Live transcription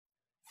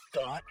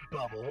Thought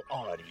Bubble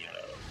Audio.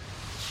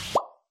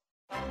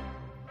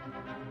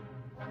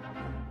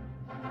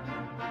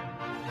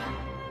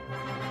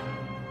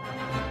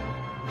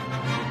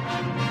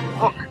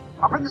 Look,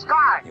 up in the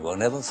sky! You will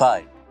never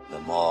find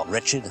the more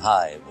wretched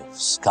hive of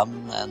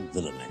scum and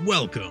villainy.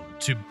 Welcome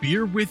to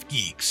Beer with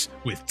Geeks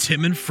with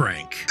Tim and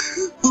Frank.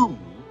 Who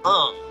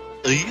are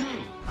you?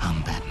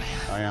 I'm Batman.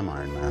 I am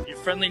Iron Man. Your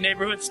friendly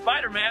neighborhood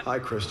Spider-Man. Hi,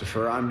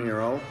 Christopher. I'm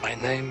Nero. My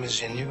name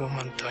is Inigo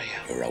Montoya.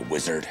 You're a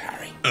wizard,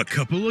 Harry. A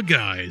couple of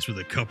guys with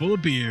a couple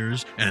of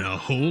beers and a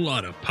whole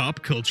lot of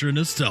pop culture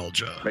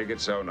nostalgia. Make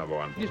it so, number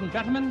one. Ladies and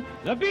gentlemen,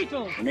 the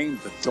Beatles. Name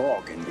the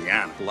dog,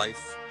 Indiana.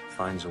 Life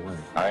finds a way.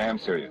 I am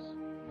serious.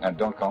 And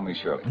don't call me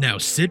Shirley. Now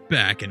sit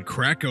back and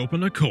crack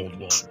open a cold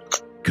one,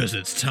 because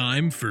it's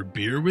time for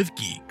Beer with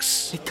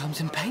Geeks. It comes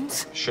in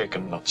pints?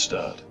 Shaken, not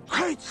stirred.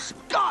 Great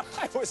Scott!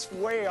 I was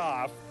way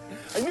off.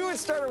 I knew it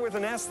started with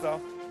an S,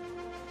 though.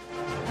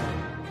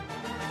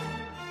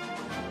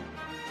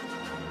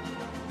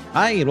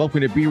 Hi, and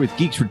welcome to Beer with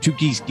Geeks, where two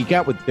geeks geek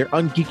out with their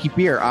ungeeky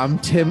beer. I'm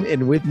Tim,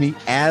 and with me,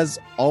 as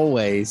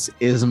always,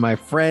 is my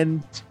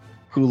friend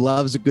who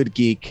loves a good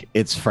geek.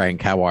 It's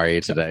Frank. How are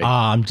you today?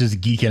 I'm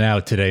just geeking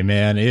out today,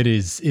 man. It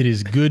is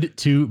good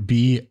to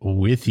be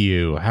with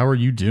you. How are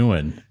you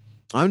doing?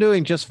 I'm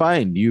doing just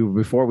fine.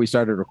 Before we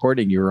started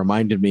recording, you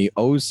reminded me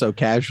oh so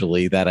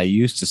casually that I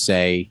used to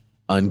say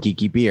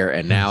ungeeky beer,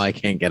 and now I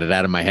can't get it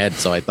out of my head.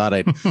 So I thought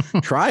I'd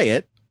try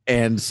it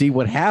and see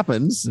what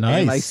happens.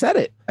 Nice. And I said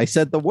it. I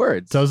said the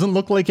words. Doesn't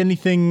look like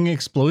anything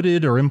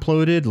exploded or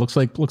imploded. Looks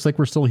like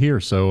we're still here.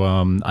 So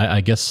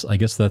I guess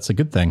that's a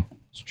good thing.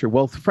 It's true.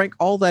 Well, Frank,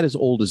 all that is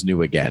old is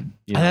new again.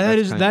 You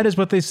know, that is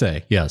what they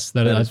say. Yes,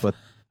 that is what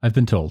I've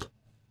been told.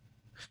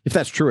 If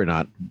that's true or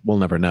not, we'll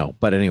never know.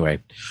 But anyway,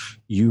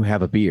 you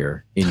have a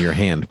beer in your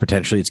hand.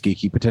 Potentially it's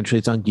geeky. Potentially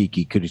it's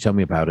ungeeky. Could you tell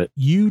me about it?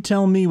 You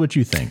tell me what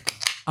you think.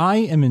 I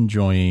am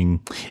enjoying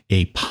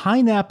a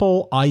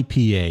pineapple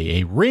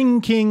IPA, a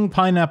Ring King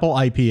pineapple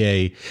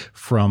IPA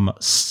from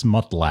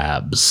Smut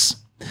Labs.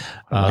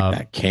 I like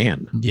that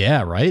can.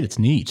 Yeah, right. It's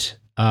neat.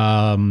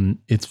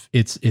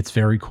 It's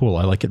very cool.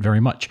 I like it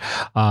very much.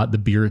 The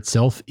beer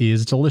itself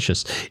is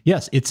delicious.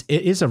 Yes, it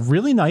is a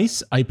really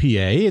nice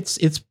IPA.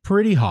 It's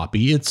pretty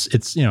hoppy.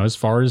 It's you know, as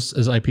far as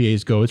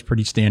IPAs go, it's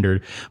pretty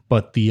standard,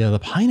 but the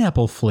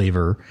pineapple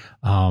flavor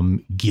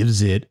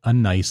gives it a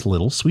nice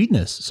little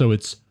sweetness. So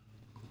it's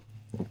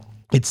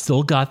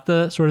still got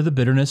the sort of the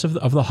bitterness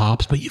of the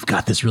hops, but you've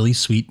got this really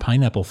sweet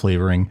pineapple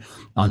flavoring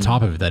on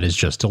top of it that is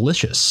just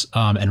delicious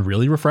and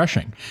really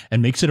refreshing,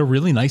 and makes it a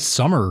really nice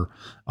summer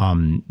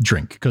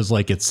drink, because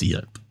like it's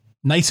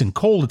nice and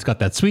cold. It's got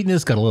that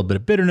sweetness, got a little bit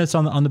of bitterness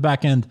on the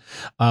back end.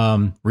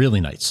 Really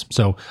nice.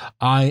 So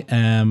I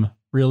am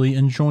really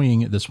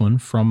enjoying this one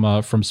from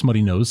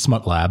Smutty Nose,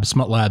 Smut Labs.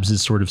 Smut Labs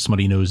is sort of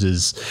Smutty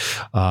Nose's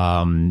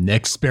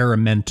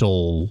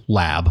experimental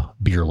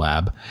beer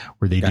lab,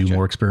 where they do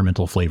more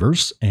experimental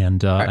flavors.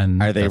 And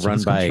are they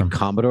run by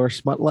Commodore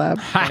Smut Lab?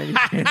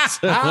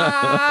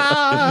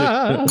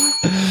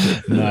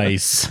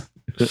 Nice.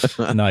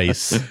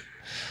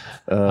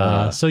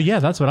 So yeah,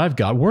 that's what I've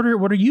got. What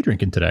are you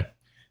drinking today?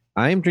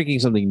 I'm drinking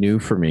something new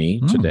for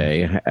me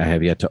today. I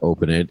have yet to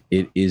open it.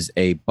 It is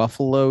a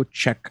Buffalo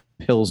Czech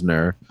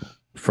Pilsner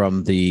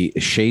from the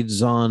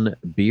Shades On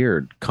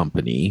Beard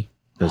Company.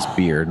 That's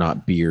beer,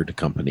 not beard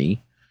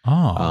company.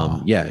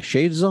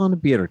 Shades On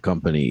Beard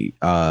Company,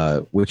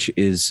 which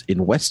is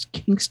in West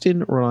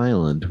Kingston, Rhode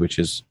Island, which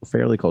is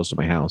fairly close to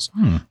my house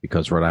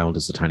because Rhode Island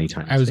is a tiny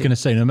I was going to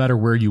say, no matter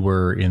where you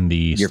were in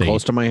the you're state,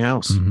 close to my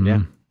house.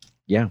 Mm-hmm.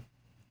 Yeah.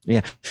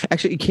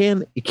 Actually,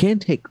 it can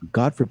take,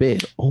 God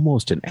forbid,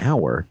 almost an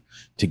hour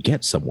to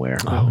get somewhere.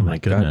 Oh my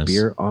goodness! Got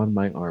beer on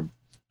my arm.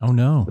 Oh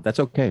no! But that's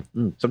okay.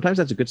 Sometimes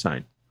that's a good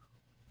sign.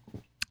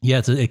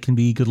 Yeah, it can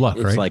be good luck,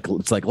 right?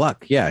 It's like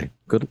luck. Yeah,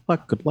 good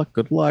luck.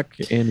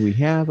 And we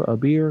have a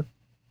beer.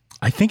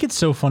 I think it's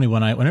so funny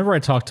whenever I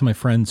talk to my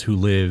friends who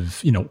live,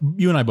 you know,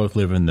 you and I both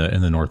live in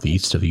the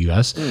Northeast of the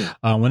U.S.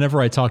 Whenever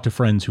I talk to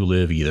friends who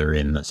live either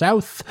in the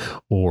South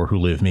or who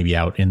live maybe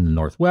out in the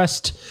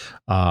Northwest,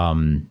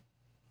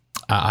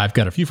 I've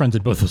got a few friends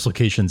at both those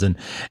locations, and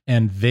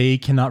they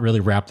cannot really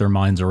wrap their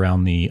minds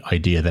around the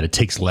idea that it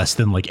takes less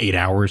than like 8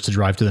 hours to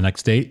drive to the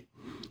next state.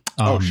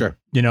 Sure.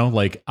 You know,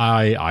 like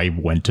I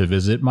went to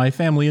visit my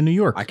family in New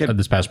York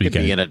this past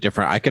weekend.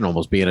 I can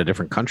almost be in a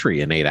different country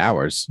in 8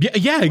 hours.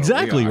 Yeah,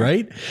 exactly.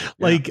 Right. Yeah.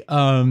 Like,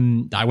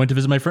 I went to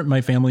visit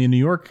my family in New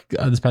York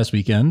this past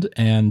weekend,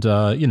 and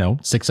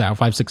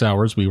 5-6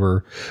 hours we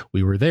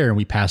were there, and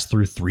we passed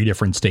through 3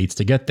 different states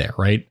to get there.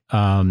 Right.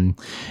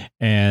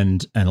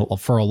 And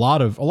for a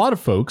lot of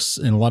folks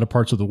in a lot of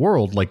parts of the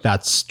world, like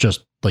that's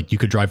just, like you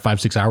could drive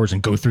 5-6 hours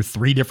and go through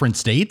 3 different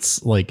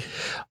states, like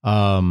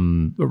 4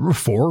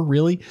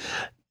 really.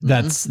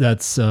 That's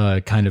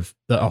kind of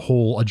a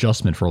whole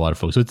adjustment for a lot of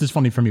folks. So it's just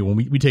funny for me when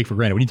we take for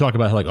granted, when you talk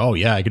about like, oh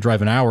yeah, I could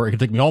drive an hour. It could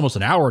take me almost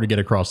an hour to get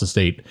across the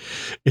state.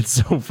 It's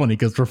so funny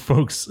because for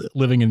folks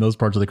living in those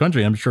parts of the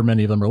country, I'm sure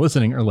many of them are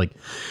listening, are like,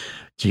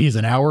 Geez,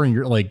 an hour and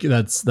you're like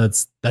that's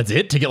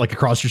it to get like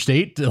across your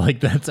state,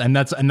 like that's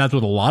with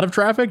a lot of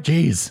traffic.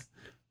 Jeez.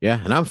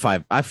 Yeah, and I'm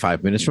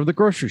 5 minutes from the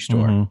grocery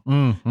store, and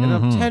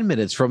I'm 10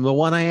 minutes from the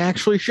one I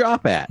actually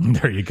shop at.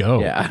 There you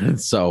go. Yeah,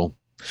 so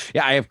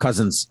yeah, I have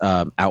cousins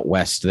out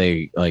west.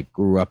 They like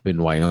grew up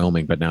in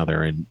Wyoming, but now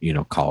they're in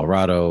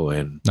Colorado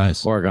and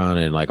Oregon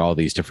and like all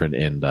these different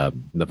and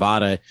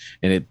Nevada.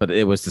 But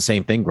it was the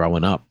same thing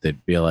growing up.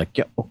 They'd be like,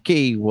 yeah,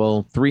 okay,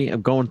 well,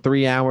 I'm going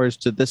 3 hours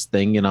to this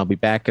thing, and I'll be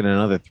back in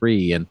another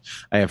 3. And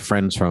I have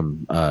friends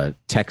from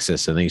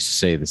Texas, and they used to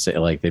say the same.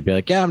 Like they'd be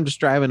like, yeah, I'm just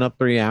driving up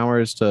 3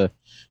 hours to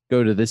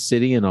go to this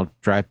city, and I'll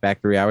drive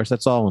back 3 hours.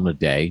 That's all in a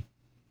day.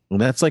 And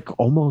that's like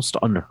almost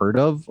unheard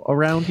of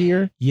around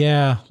here.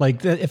 Yeah.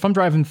 Like if I'm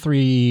driving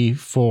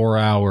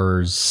 3-4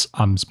 hours,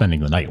 I'm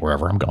spending the night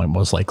wherever I'm going,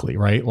 most likely.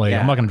 Right. Like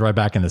I'm not going to drive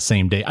back in the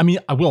same day. I mean,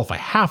 I will if I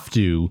have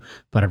to,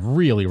 but I'd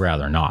really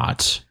rather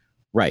not.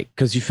 Right.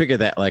 Because you figure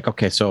that like,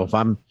 OK, so if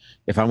I'm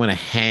going to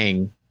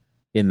hang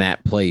in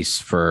that place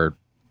for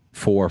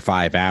 4 or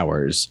 5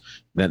 hours,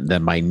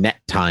 then my net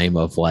time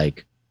of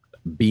like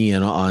being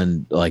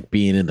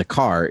in the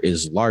car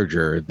is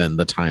larger than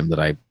the time that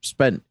I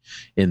spent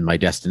in my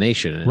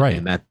destination. Right.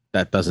 And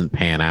that doesn't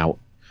pan out.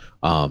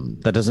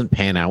 That doesn't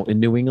pan out in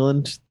New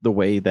England the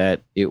way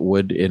that it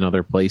would in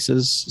other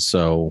places.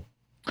 So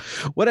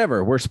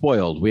whatever, we're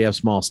spoiled. We have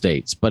small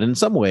states, but in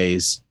some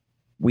ways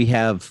we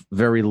have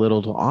very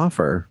little to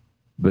offer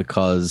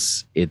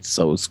because it's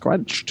so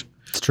scrunched.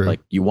 It's true.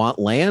 Like you want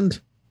land?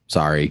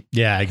 Sorry.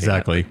 Yeah,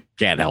 exactly.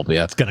 Can't help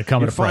you. It's going to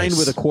come at a price. Fine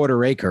with a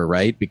quarter acre,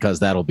 right?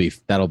 Because that'll be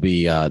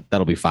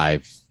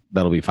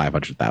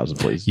 500,000,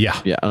 please.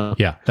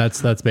 Yeah.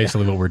 That's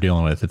basically what we're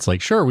dealing with. It's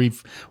like, sure,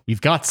 we've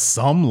got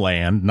some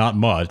land, not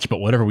much, but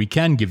whatever we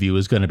can give you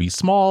is going to be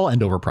small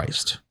and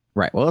overpriced.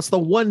 Right. Well, it's the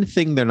one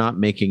thing they're not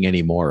making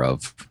any more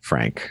of,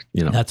 Frank.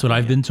 That's what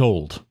I've been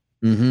told.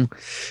 Mm-hmm.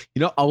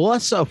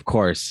 Unless of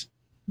course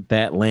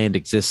that land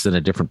exists in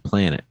a different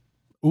planet.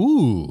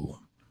 Ooh.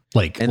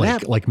 Like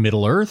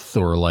Middle Earth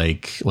or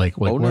like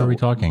what are we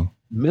talking?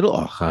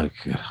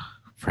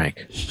 Frank.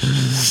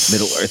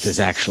 Middle Earth is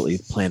actually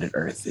planet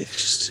Earth.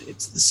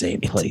 It's the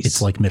same place.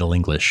 It's like Middle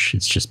English.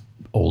 It's just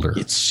older.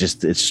 It's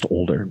just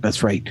older.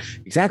 That's right.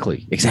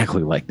 Exactly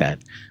like that.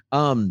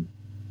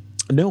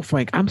 No,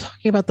 Frank, I'm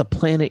talking about the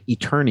planet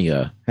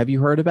Eternia. Have you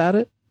heard about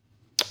it?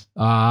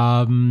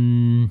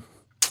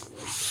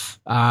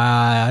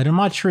 I'm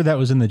not sure that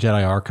was in the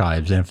Jedi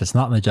Archives, and if it's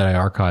not in the Jedi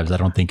Archives, I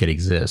don't think it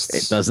exists.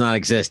 It does not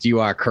exist. You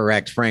are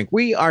correct, Frank.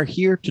 We are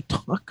here to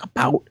talk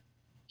about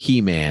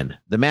He-Man,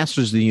 the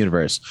Masters of the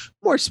Universe.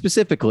 More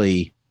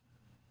specifically,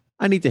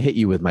 I need to hit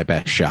you with my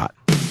best shot.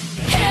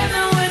 Hit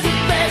me with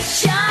your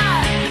best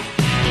shot.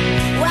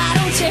 Why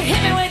don't you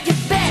hit me with your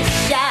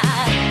best shot?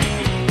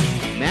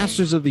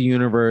 Masters of the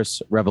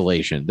Universe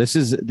Revelation. This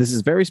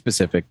is very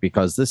specific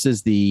because this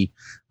is the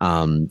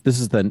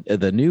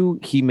new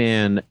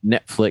He-Man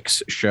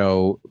Netflix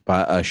show,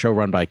 a show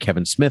run by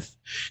Kevin Smith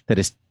that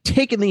has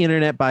taken the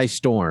internet by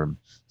storm.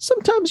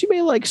 Sometimes you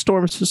may like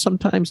storms, so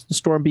sometimes the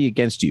storm be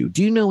against you.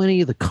 Do you know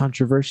any of the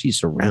controversy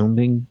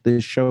surrounding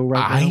this show right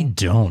now? I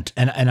don't,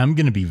 and I'm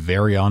going to be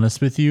very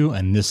honest with you,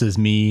 and this is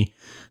me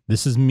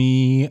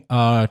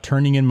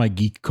turning in my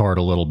geek card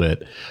a little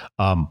bit.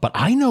 But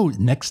I know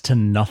next to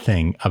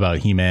nothing about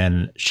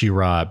He-Man,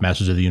 She-Ra,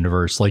 Masters of the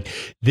Universe. Like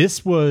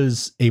this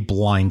was a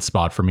blind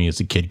spot for me as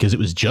a kid because it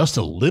was just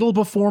a little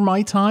before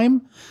my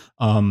time.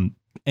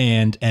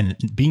 And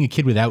being a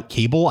kid without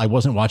cable, I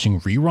wasn't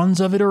watching reruns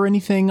of it or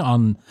anything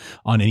on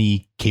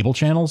any cable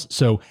channels.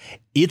 So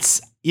it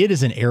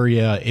is an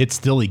area. It's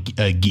still a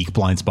geek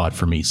blind spot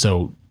for me.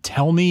 So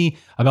tell me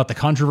about the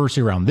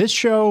controversy around this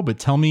show, but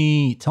tell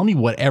me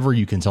whatever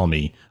you can tell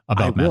me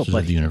about Masters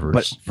of the Universe.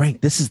 But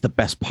Frank, this is the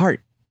best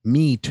part.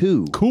 Me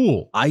too.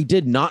 Cool. I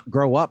did not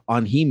grow up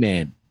on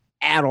He-Man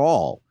at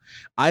all.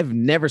 I've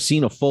never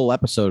seen a full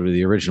episode of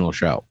the original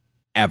show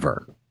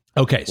ever.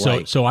 Okay,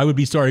 so I would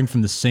be starting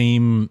from the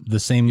same. You're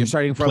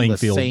starting from the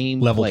same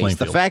level place. playing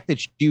The field. fact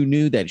that you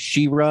knew that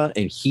She-Ra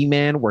and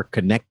He-Man were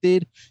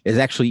connected is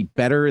actually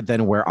better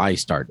than where I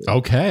started.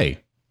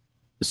 Okay,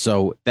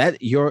 so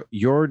that you're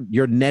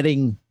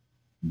netting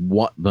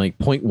what like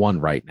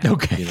 0.1 right now.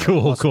 Okay,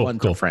 cool.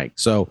 To Frank.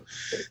 So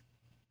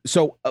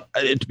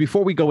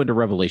before we go into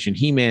Revelation,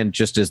 He-Man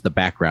just is the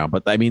background,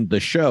 but I mean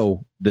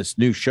this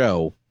new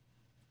show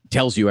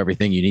tells you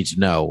everything you need to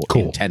know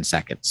in 10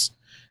 seconds.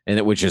 And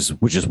which is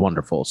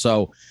wonderful.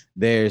 So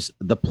there's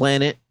the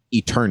planet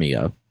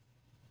Eternia,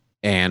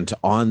 and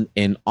on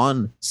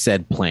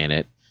said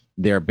planet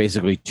there are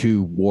basically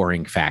two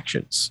warring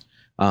factions.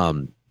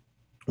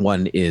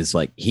 One is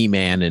like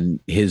He-Man and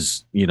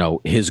his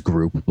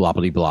group, blah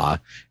blah blah,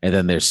 and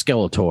then there's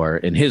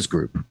Skeletor and his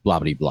group, blah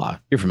blah blah.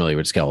 You're familiar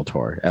with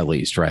Skeletor, at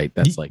least, right?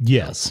 That's like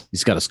yes,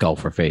 he's got a skull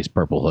for face,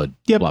 purple hood,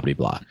 blah blah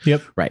blah.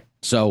 Yep, right.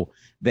 So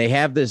they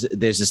have this.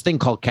 There's this thing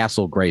called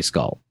Castle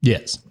Grayskull.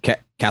 Yes,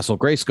 Castle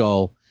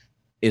Grayskull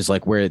is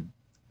like where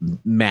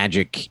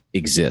magic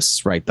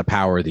exists, right? The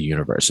power of the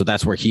universe. So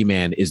that's where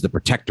He-Man is the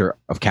protector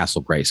of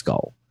Castle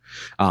Grayskull.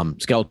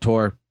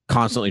 Skeletor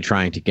constantly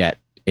trying to get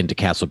into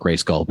Castle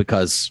Grayskull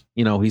because,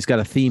 he's got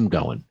a theme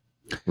going,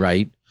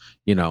 right?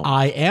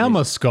 I am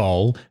a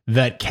skull.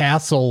 That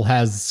castle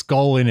has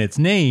skull in its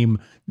name.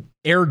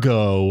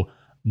 Ergo,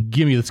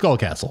 give me the Skull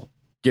Castle.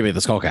 Give me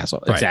the Skull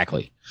Castle. Right.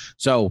 Exactly.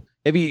 So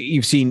if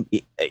you've seen,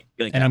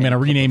 and I'm going to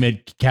rename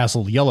it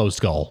Castle Yellow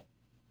Skull.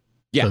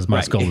 Yeah, because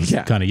my skull is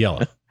kind of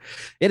yellow.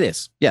 It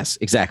is. Yes,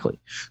 exactly.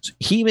 So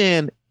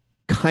He-Man,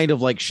 kind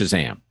of like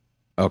Shazam.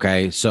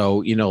 Okay, so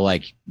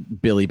like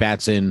Billy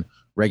Batson,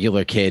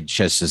 regular kid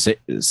says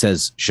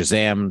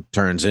Shazam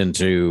turns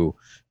into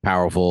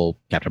powerful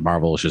Captain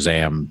Marvel,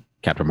 Shazam,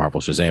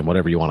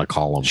 whatever you want to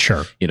call him.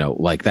 Sure.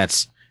 Like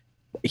that's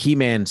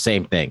He-Man.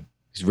 Same thing.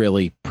 He's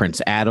really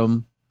Prince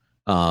Adam.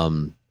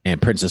 And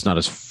Prince is not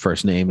his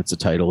first name; it's a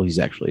title. He's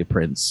actually a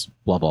prince.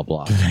 Blah blah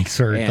blah. Thanks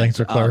for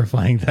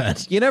clarifying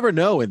that. You never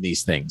know in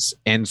these things,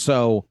 and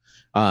so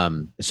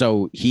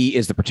he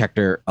is the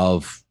protector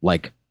of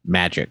like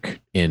magic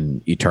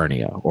in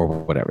Eternia or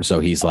whatever. So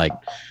he's like,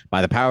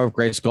 by the power of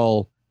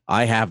Grayskull,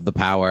 I have the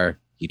power.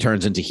 He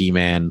turns into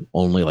He-Man.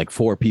 Only like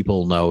 4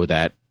 people know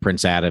that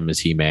Prince Adam is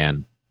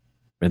He-Man,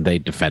 and they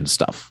defend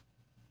stuff.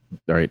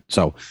 All right,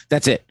 so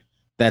that's it.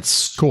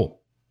 That's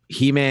cool.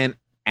 He-Man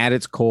at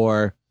its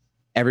core.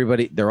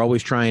 Everybody, Skeletor's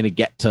always trying to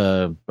get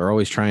to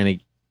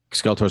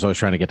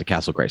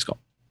Castle Grayskull.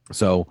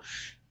 So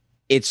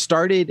it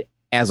started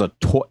as a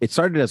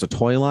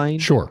toy line.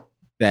 Sure.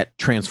 That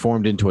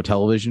transformed into a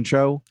television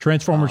show.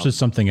 Transformers is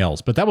something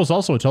else, but that was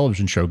also a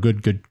television show.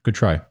 Good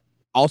try.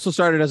 Also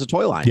started as a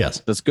toy line.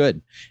 Yes. That's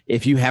good.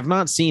 If you have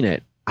not seen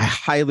it, I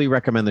highly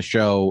recommend the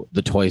show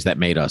The Toys That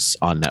Made Us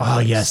on Netflix. Oh,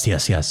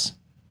 yes.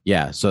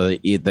 Yeah. So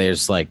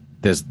there's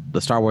the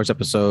Star Wars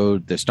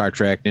episode, the Star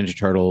Trek, Ninja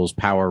Turtles,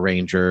 Power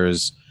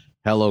Rangers,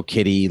 Hello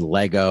Kitty,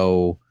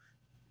 Lego,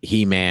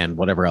 He-Man,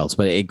 whatever else.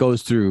 But it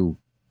goes through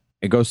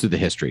the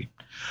history.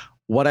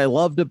 What I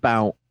loved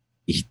about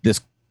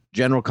this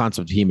general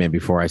concept of He-Man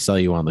before I sell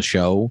you on the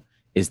show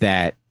is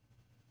that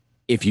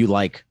if you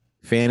like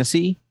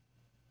fantasy,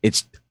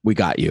 we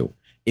got you.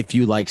 If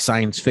you like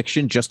science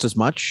fiction just as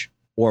much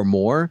or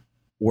more,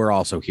 we're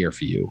also here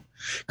for you.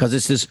 Because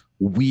it's this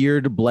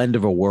weird blend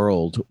of a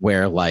world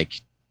where like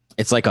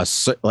it's like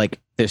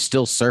there's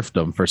still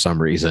serfdom for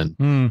some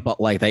reason,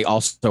 but like they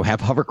also have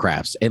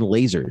hovercrafts and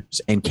lasers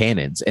and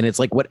cannons, and it's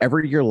like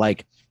whatever your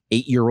like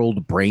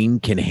 8-year-old brain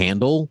can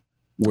handle,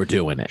 we're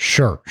doing it.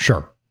 Sure.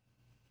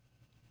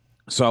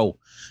 So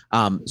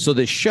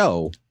the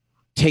show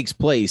takes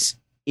place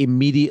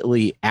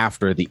immediately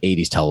after the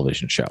 80s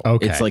television show.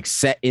 Okay. It's like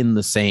set in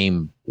the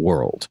same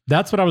world.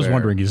 That's what I was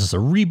wondering. Is this a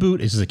reboot?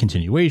 Is this a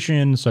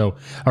continuation? So,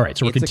 all right.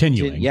 So we're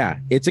continuing.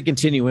 It's a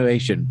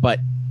continuation, but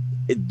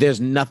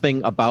there's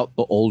nothing about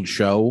the old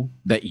show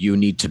that you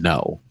need to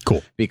know.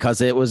 Cool.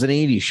 Because it was an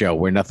 80s show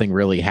where nothing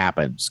really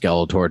happened.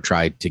 Skeletor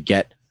tried to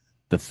get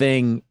the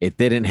thing. It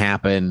didn't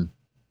happen.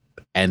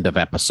 End of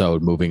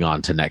episode, moving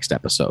on to next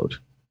episode.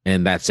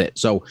 And that's it.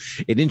 So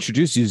it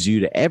introduces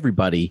you to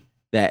everybody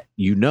that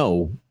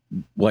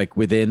like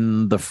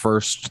within the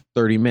first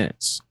 30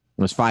 minutes.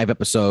 It was 5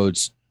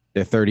 episodes.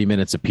 They're 30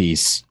 minutes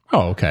apiece.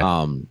 Oh, okay.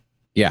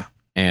 Yeah.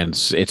 And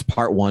it's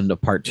part 1 to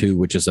part 2,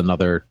 which is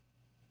another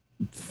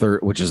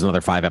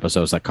 5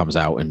 episodes that comes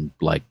out in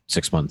like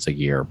 6 months, a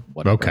year,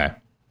 whatever. Okay.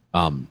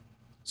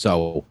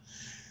 So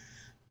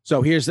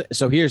here's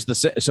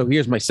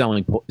my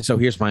selling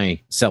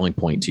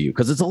point to you,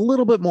 because it's a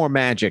little bit more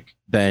magic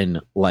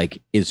than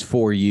like is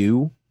for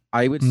you,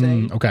 I would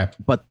say. Okay.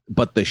 But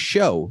the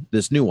show,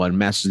 this new one,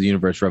 Masters of the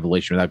Universe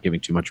Revelation, without giving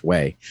too much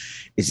away,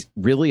 is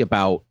really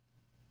about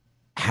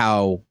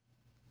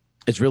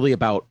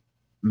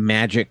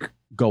magic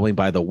going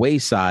by the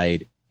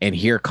wayside, and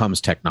here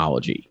comes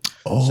technology.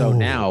 Oh. So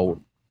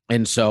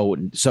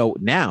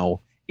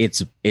now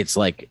it's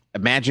like,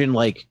 imagine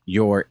like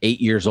you're 8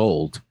 years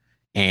old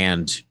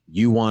and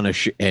you want to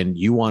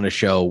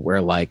show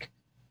where like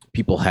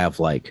people have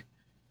like,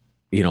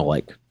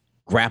 like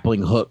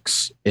grappling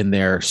hooks in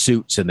their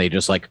suits, and they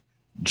just like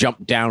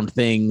jump down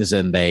things,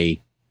 and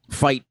they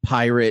fight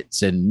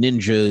pirates and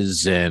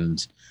ninjas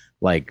and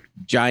like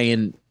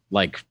giant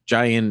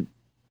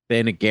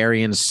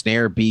Thanagarian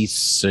snare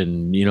beasts,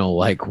 and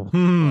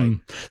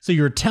So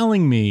you're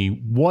telling me,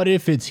 what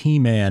if it's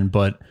He-Man,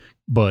 but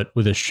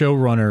with a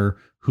showrunner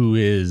who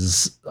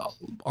is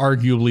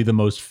arguably the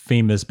most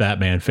famous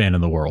Batman fan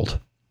in the world?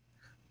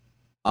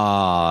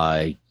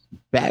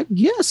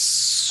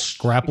 Yes.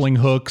 Grappling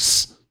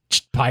hooks,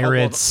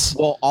 pirates.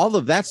 Well, all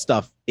of that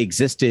stuff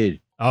existed.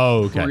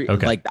 Oh, okay.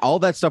 Okay. Like all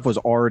that stuff was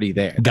already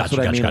there. That's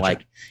what I mean.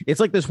 Like it's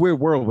like this weird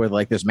world where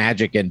like there's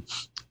magic, and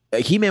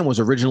He-Man was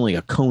originally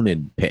a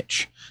Conan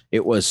pitch.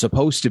 It was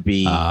supposed to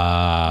be,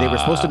 Mattel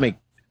was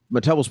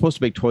supposed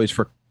to make toys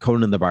for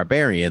Conan the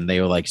Barbarian. They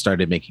were like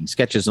started making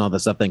sketches and all that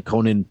stuff. Then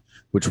Conan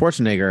with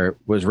Schwarzenegger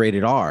was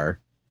rated R,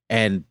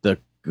 and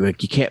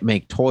you can't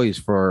make toys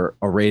for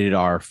a rated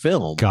R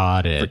film.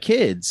 Got it. For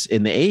kids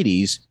in the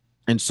 80s.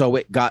 And so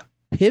it got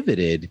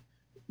pivoted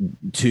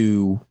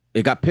to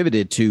it got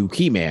pivoted to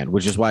He-Man,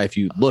 which is why if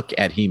you look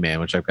at He-Man,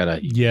 which I've got a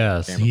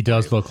Yes, he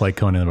does look like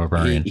Conan the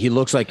Barbarian. he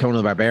looks like Conan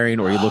the Barbarian,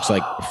 or he looks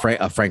like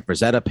a Frank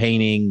Frazetta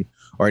painting,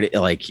 or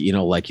like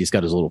like he's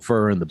got his little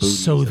fur in the boots.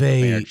 So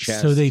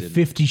they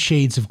 50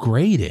 Shades of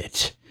Grey'd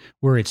it,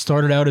 where it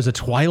started out as a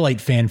Twilight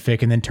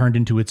fanfic and then turned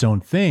into its own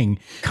thing.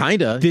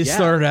 Kinda. This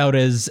started out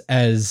as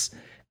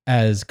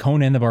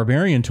Conan the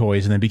Barbarian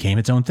toys and then became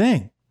its own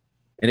thing.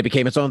 And it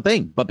became its own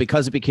thing. But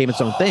because it became its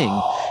own thing,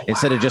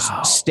 instead of just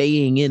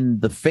staying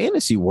in the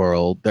fantasy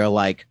world, they're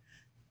like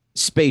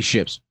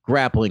spaceships,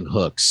 grappling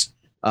hooks,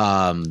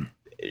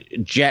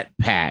 jet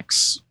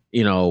packs,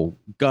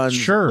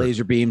 guns,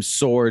 laser beams,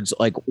 swords,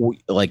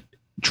 like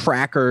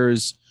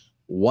trackers,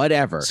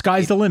 whatever.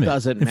 Sky's the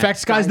limit. In fact,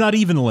 sky's not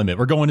even the limit.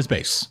 We're going to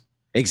space.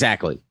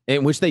 Exactly.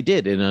 And which they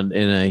did in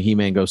a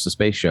He-Man Goes to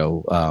Space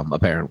show,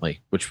 apparently,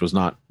 which was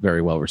not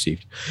very well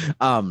received.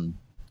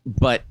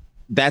 But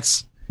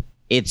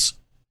it's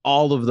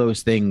all of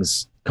those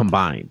things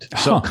combined.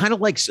 So kind of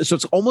like, so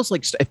it's almost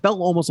like, it felt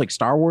almost like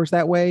Star Wars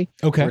that way.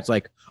 Okay. Where it's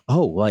like,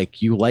 oh,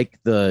 like you like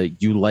the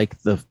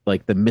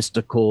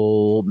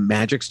mystical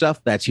magic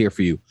stuff, that's here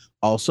for you.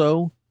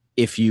 Also,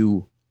 if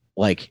you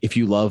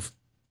love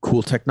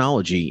cool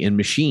technology and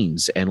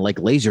machines and like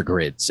laser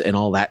grids and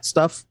all that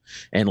stuff,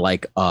 and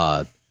like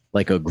a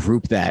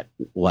group that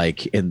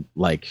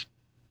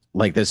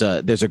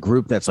there's a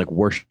group that's like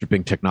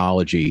worshiping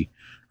technology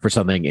for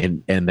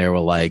something, and they were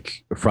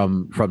like,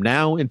 from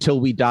now until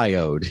we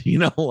diode,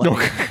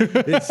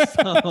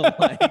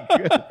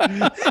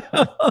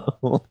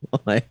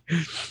 like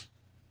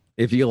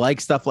if you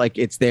like stuff, like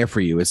it's there for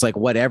you. It's like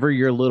whatever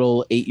your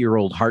little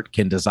 8-year-old heart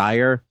can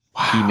desire.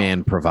 Wow.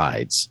 He-Man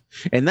provides.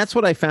 And that's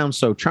what I found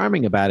so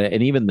charming about it.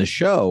 And even the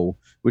show,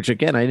 which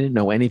again, I didn't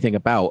know anything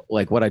about,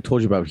 like what I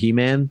told you about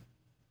He-Man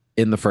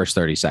in the first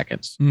 30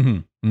 seconds.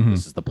 Mm-hmm. Mm-hmm.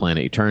 This is the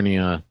planet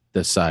Eternia,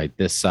 this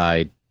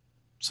side,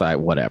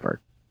 whatever.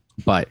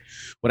 But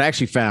what I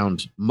actually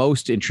found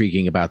most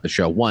intriguing about the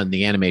show, one,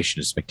 the animation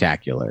is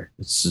spectacular.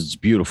 It's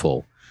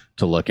beautiful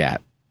to look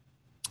at.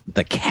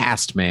 The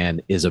cast,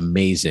 man, is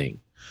amazing.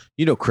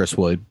 You know Chris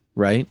Wood,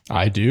 right?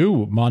 I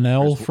do.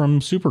 Mon-El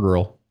from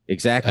Supergirl.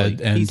 Exactly.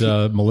 And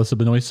Melissa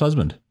Benoist's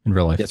husband in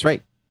real life. That's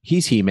right.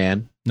 He's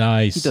He-Man.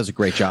 Nice. He does a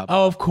great job.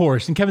 Oh, of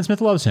course. And Kevin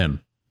Smith loves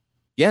him.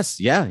 Yes.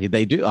 Yeah,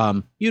 they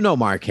do.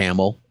 Mark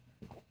Hamill.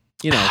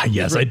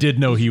 Yes, I did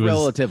know he was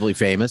relatively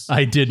famous.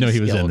 I did know he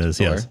was in this.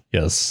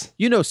 Yes.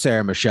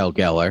 Sarah Michelle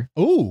Gellar.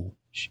 Oh,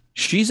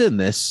 she's in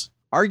this.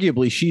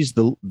 Arguably, she's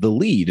the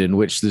lead, in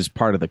which there's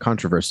part of the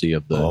controversy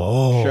of the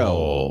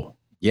show.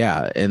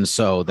 Yeah, and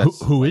so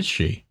that's who is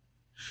she?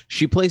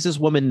 She plays this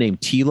woman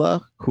named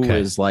Teela, who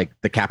is like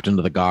the captain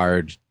of the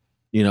guard,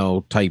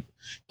 type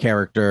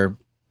character.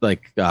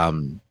 Like,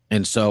 and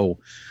so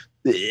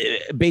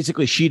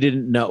basically, she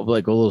didn't know.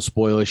 Like a little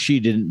spoiler,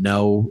 she didn't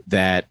know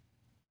that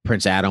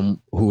Prince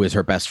Adam, who is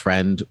her best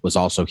friend, was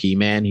also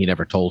He-Man. He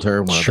never told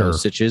her one of those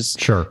stitches.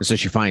 Sure. And so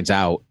she finds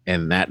out,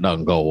 and that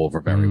doesn't go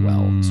over very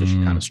well. So she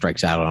kind of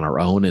strikes out on her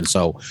own. And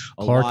so,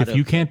 Clark, if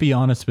you can't be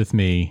honest with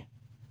me,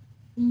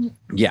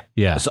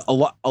 yeah. So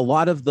a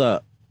lot of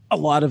the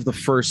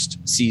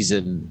first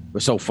season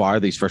so far,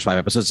 these first 5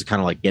 episodes, is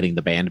kind of like getting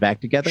the band back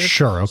together.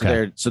 Sure.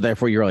 Okay. So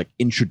therefore, you're like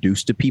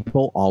introduced to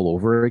people all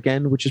over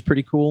again, which is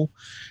pretty cool.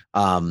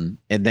 And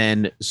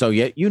then,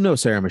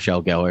 Sarah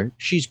Michelle Gellar,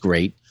 she's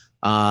great.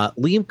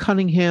 Liam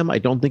Cunningham, I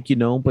don't think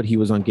but he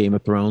was on Game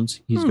of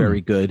Thrones. He's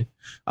very good.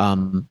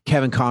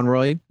 Kevin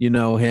Conroy, you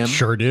know him.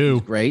 Sure do.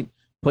 He's great.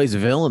 Plays a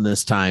villain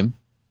this time.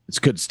 It's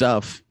good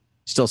stuff.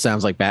 Still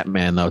sounds like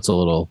Batman, though. It's a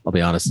little, I'll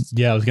be honest.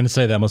 Yeah, I was going to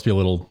say that must be a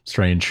little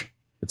strange.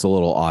 It's a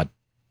little odd.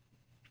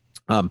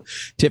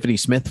 Tiffany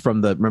Smith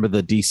from remember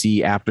the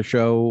DC After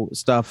Show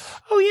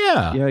stuff? Oh,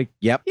 yeah. Yeah.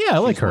 Yep. Yeah, I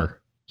like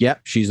her.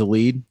 Yep. She's a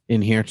lead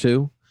in here,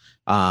 too.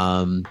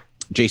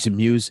 Jason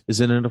Mewes is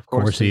in it, of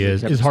course. Of course he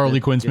is. Is Harley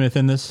Quinn Smith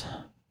in this?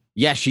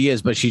 Yeah, she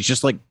is, but she's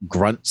just like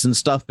grunts and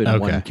stuff in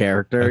one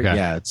character. Okay.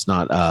 Yeah, it's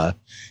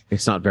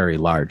not very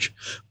large.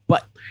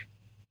 But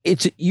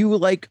you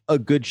like a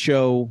good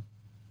show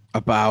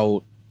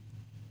about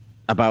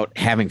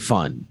having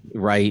fun,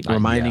 right?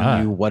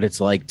 Reminding you what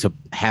it's like to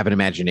have an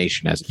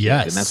imagination as a kid.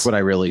 Yes. And that's what I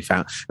really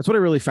found. That's what I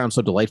really found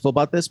so delightful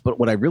about this. But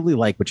what I really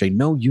like, which I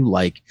know you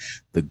like,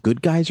 the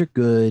good guys are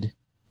good,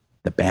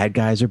 the bad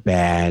guys are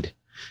bad.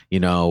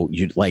 You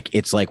like,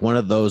 it's like one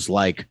of those,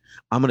 like,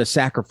 I'm going to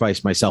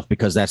sacrifice myself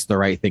because that's the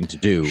right thing to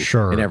do.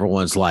 Sure. And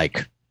everyone's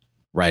like,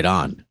 right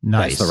on.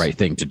 Nice. That's the right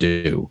thing to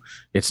do.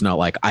 It's not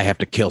like I have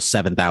to kill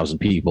 7,000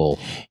 people.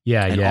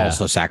 And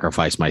also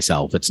sacrifice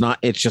myself. It's not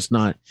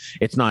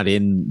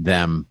in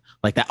them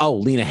like that. Oh,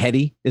 Lena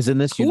Headey is in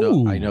this. I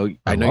know you're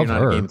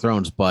not a Game of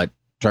Thrones, but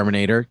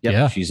Terminator. Yep,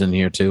 yeah. She's in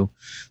here too.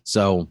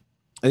 So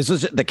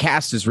the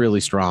cast is really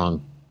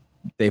strong.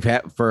 They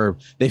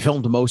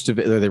filmed most of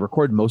it, or they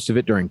recorded most of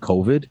it during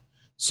COVID.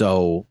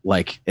 So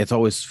like, it's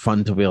always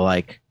fun to be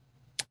like,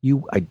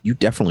 you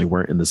definitely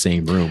weren't in the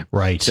same room.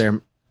 Right.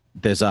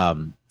 There's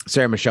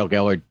Sarah Michelle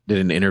Gellar did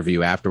an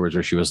interview afterwards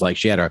where she was like,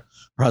 she had her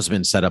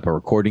husband set up a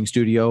recording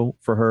studio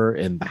for her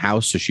in the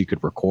house so she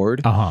could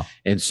record.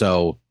 And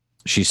so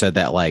she said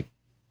that, like,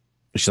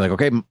 she's like,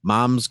 okay,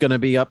 mom's going to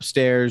be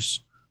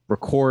upstairs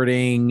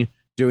recording,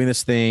 doing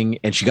this thing.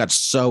 And she got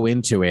so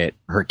into it.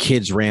 Her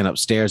kids ran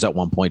upstairs at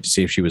one point to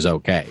see if she was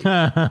okay.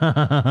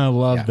 I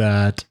love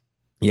that.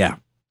 Yeah.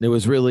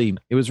 It's really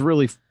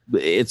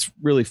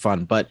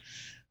fun. But,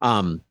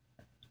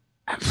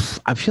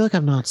 I feel like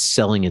I'm not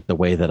selling it the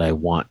way that I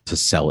want to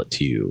sell it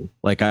to you.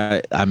 Like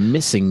I'm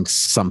missing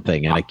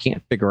something and I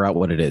can't figure out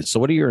what it is. So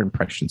what are your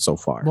impressions so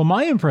far? Well,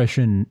 my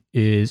impression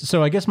is,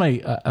 so I guess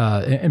my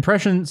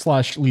impression /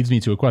 leads me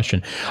to a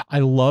question. I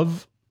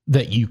love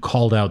that you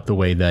called out the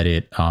way that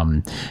it,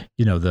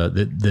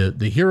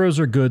 the heroes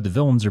are good, the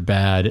villains are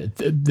bad.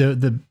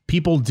 The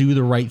people do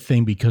the right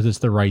thing because it's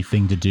the right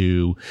thing to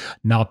do,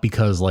 not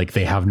because like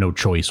they have no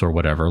choice or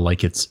whatever.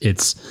 Like it's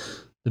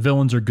the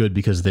villains are good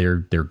because they're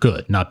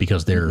good, not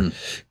because they're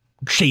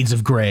shades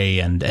of gray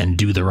and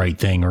do the right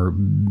thing or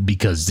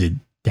because it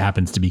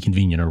happens to be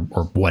convenient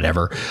or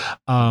whatever.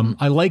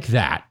 I like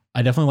that.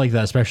 I definitely like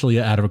that, especially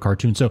out of a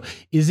cartoon. So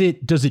does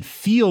it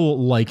feel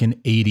like an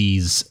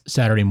 80s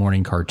Saturday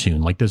morning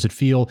cartoon? Like, is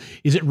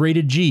it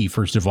rated G,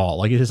 first of all?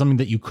 Like, is it something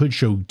that you could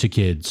show to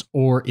kids,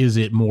 or is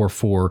it more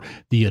for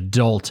the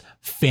adult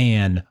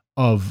fan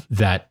of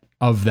that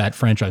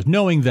franchise,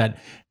 knowing that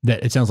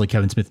it sounds like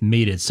Kevin Smith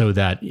made it so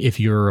that if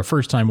you're a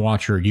first time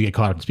watcher, you get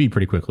caught up to speed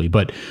pretty quickly.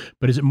 But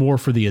is it more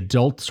for the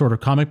adult sort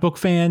of comic book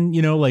fan?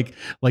 You know, like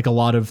a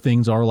lot of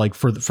things are like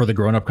for the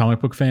grown up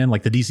comic book fan,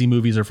 like the DC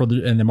movies are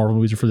and the Marvel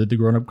movies are for the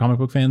grown up comic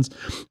book fans,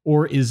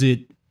 or is it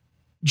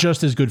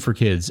just as good for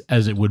kids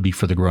as it would be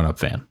for the grown up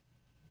fan?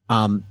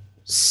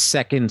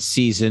 Second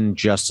season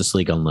Justice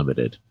League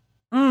Unlimited.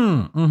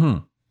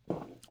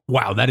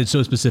 Wow, that is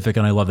so specific,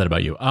 and I love that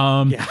about you.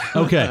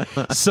 Okay,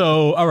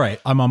 so all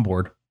right, I'm on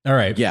board. All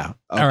right, yeah,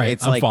 okay. All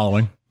right, I'm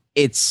following.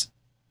 It's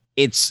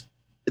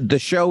the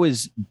show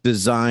is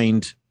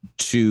designed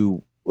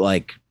to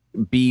like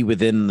be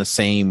within the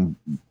same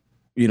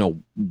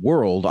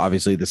world,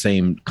 obviously the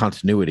same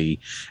continuity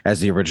as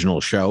the original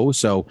show,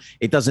 so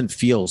it doesn't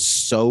feel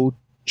so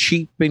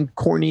cheap and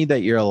corny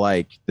that you're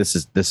like, this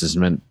is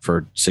meant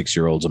for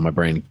 6-year-olds and my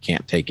brain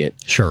can't take it.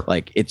 Sure,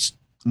 like it's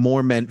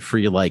more meant for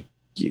you, like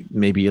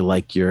maybe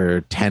like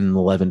you're 10,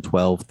 11,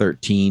 12,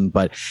 13,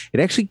 but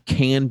it actually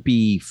can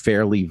be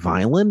fairly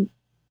violent.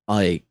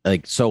 Like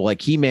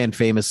He-Man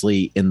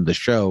famously in the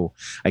show,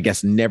 I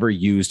guess, never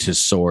used his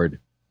sword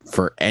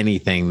for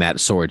anything that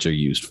swords are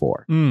used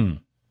for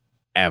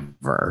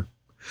ever.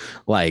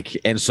 Like,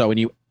 and so when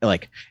you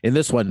like in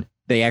this one,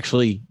 they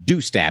actually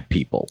do stab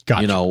people,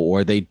 gotcha.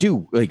 Or they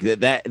do like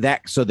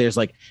that. So there's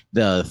like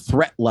the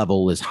threat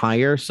level is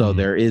higher. So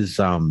there is,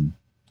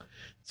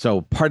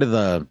 so part of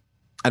the,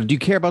 do you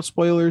care about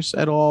spoilers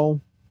at all?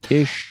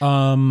 Ish?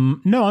 No,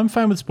 I'm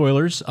fine with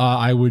spoilers.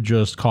 I would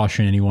just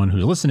caution anyone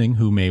who's listening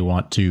who may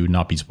want to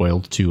not be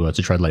spoiled to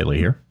tread lightly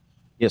here.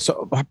 Yeah.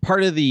 So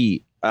part of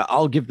the,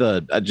 I'll give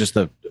the just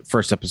the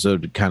first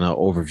episode kind of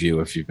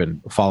overview if you've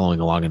been following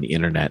along on the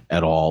internet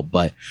at all.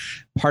 But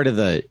part of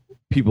the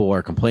people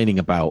are complaining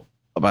about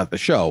the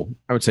show,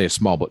 I would say a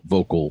small but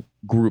vocal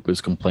group is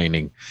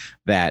complaining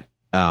that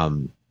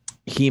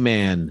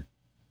He-Man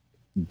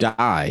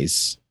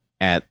dies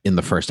in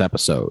the first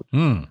episode,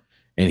 and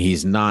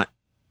he's not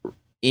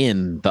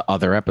in the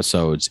other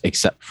episodes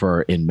except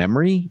for in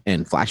memory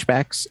and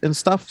flashbacks and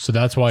stuff. So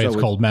that's why it's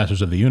called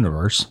Masters of the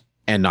Universe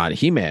and not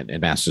He-Man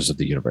and Masters of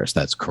the Universe.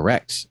 That's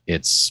correct.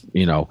 It's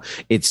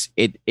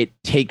it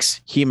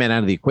takes He-Man out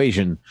of the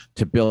equation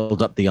to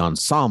build up the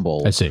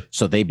ensemble. I see.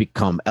 So they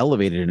become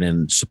elevated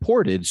and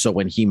supported. So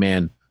when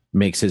He-Man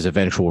makes his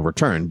eventual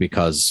return,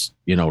 because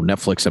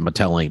Netflix and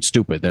Mattel ain't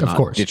stupid, they're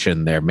not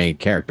ditching their main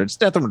character. It's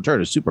Death and Return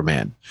of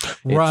Superman.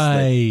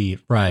 Right.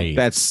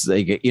 That's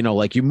like,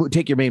 like you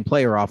take your main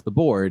player off the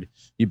board,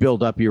 you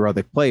build up your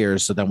other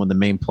players, so then when the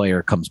main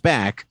player comes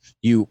back,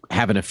 you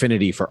have an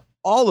affinity for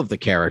all of the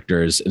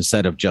characters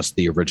instead of just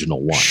the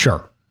original one.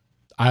 Sure.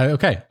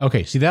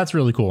 Okay. See, that's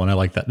really cool, and I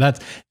like that.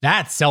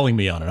 That's selling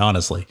me on it,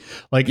 honestly.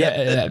 Like,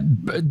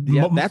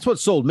 that's what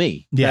sold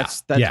me. Yeah,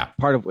 that's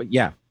part of what.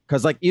 Yeah.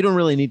 Because like you don't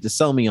really need to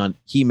sell me on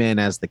He-Man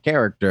as the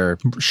character.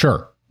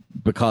 Sure.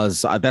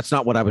 Because that's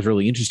not what I was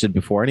really interested in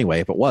before anyway.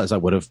 If it was, I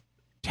would have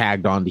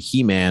tagged on to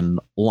He-Man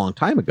a long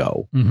time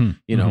ago.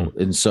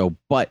 And so,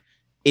 but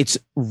it's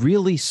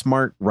really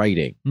smart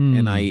writing.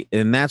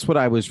 And that's what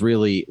I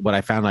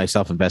found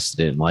myself invested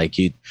in.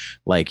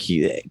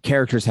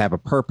 Characters have a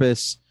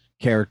purpose.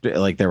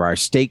 There are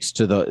stakes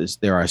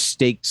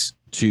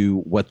to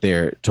what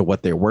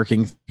they're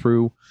working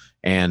through.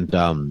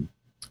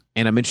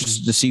 And I'm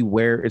interested to see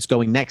where it's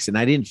going next. And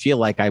I didn't feel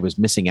like I was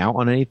missing out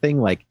on anything,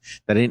 like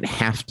that I didn't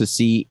have to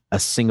see a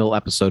single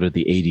episode of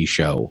the 80s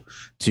show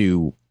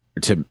to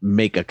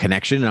make a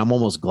connection. And I'm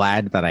almost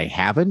glad that I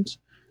haven't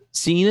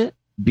seen it,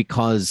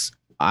 because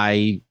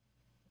I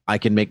I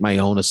can make my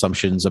own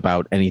assumptions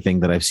about anything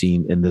that I've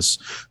seen in this,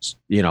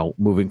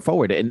 moving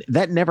forward. And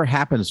that never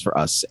happens for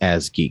us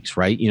as geeks,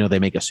 right? They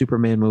make a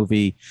Superman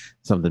movie,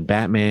 something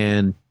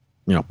Batman,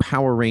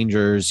 Power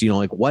Rangers,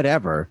 like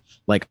whatever.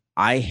 Like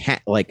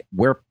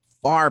we're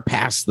far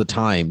past the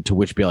time to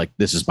which be like,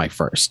 this is my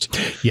first.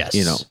 Yes.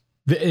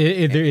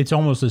 It's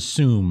almost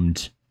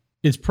assumed.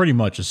 It's pretty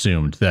much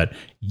assumed that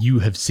you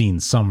have seen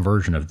some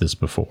version of this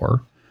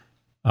before.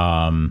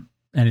 And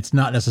it's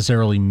not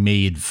necessarily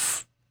made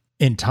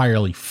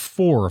entirely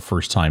for a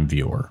first-time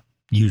viewer,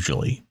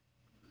 usually.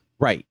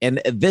 Right.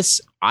 And this,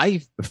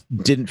 I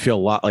didn't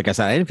feel like I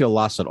said, I didn't feel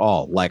lost at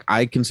all. Like,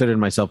 I considered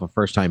myself a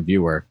first-time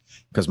viewer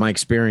because my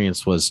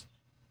experience was,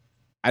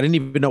 I didn't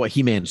even know what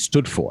He-Man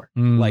stood for.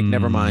 Like,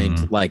 never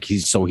mind. Like,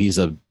 he's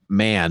a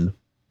man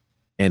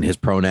and his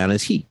pronoun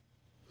is he.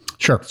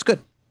 Sure. It's good.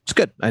 It's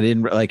good. I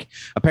didn't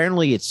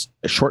apparently it's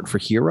short for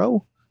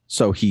hero.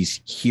 So he's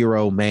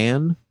Hero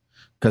Man.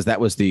 Because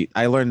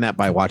I learned that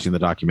by watching the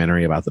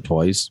documentary about the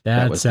toys.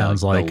 That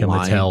sounds like a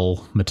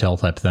Mattel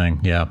type thing.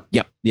 Yeah.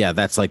 Yep. Yeah.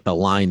 That's like the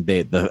line,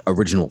 the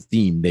original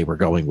theme they were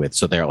going with.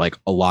 So they're like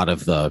a lot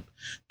of the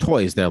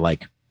toys. They're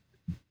like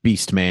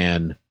Beast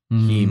Man,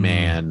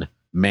 He-Man,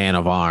 Man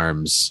of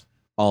Arms,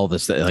 all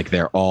this. Like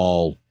they're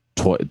all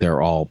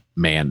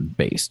man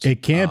based.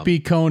 It can't be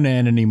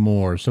Conan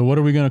anymore. So what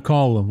are we going to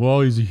call him?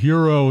 Well, he's a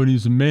hero and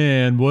he's a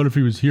man. What if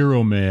he was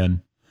Hero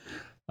Man?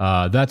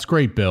 That's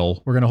great,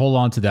 Bill. We're going to hold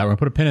on to that. We're going to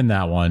put a pin in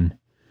that one.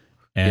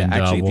 And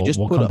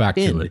we'll come back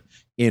to it.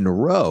 In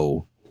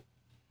row,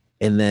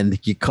 and then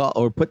you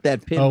put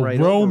that pin right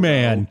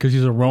Roman, because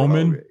he's a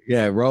Roman.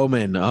 Yeah,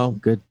 Roman. Oh,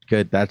 good.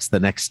 That's the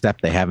next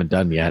step they haven't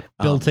done yet.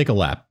 Bill, take a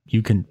lap.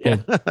 You can,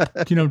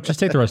 just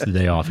take the rest of the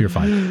day off. You're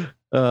fine.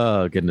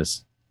 Oh,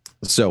 goodness.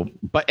 So,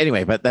 but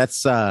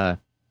that's that.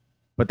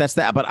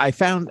 But I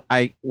found,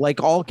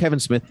 like all Kevin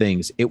Smith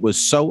things, it was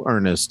so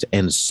earnest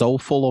and so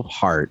full of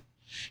heart.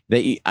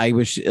 I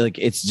was like,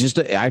 it's just,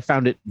 I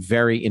found it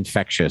very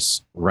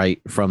infectious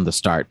right from the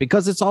start,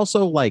 because it's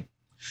also like,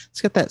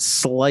 it's got that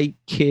slight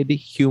kid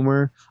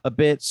humor a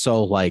bit.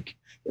 So like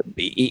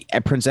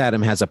Prince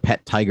Adam has a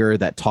pet tiger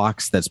that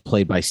talks, that's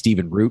played by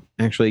Stephen Root.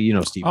 Actually,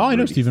 Stephen Root. I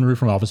know Stephen Root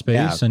from Office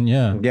Space. And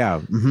yeah.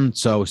 Mm-hmm.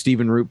 So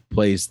Stephen Root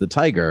plays the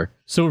tiger.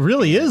 So it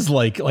really is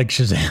like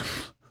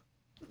Shazam.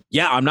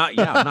 Yeah, I'm not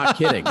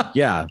kidding.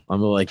 Yeah,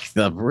 I'm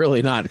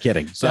really not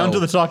kidding. So, down to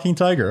the talking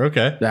tiger.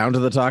 Okay. Down to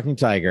the talking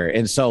tiger.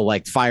 And so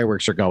like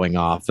fireworks are going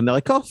off and they're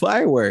like, oh,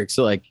 fireworks.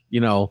 So like,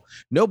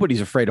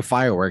 nobody's afraid of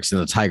fireworks. And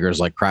the tiger's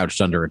like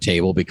crouched under a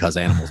table because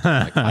animals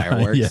don't like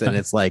fireworks. Yeah. And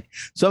it's like,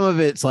 some of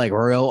it's like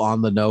real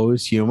on the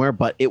nose humor,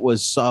 but it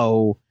was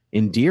so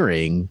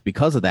endearing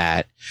because of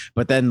that.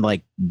 But then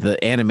like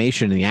the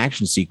animation and the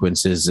action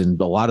sequences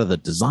and a lot of the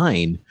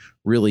design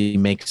really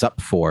makes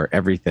up for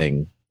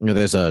everything.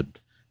 There's a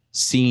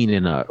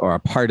scene or a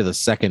part of the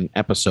second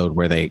episode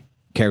where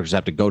characters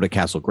have to go to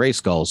Castle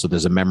Grayskull, so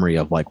there's a memory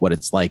of like what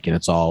it's like, and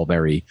it's all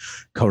very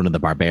Conan the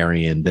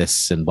Barbarian,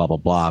 this and blah blah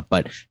blah.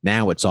 But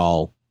now it's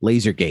all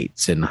laser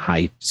gates and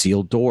high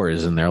sealed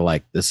doors, and they're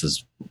like, this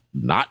is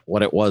not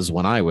what it was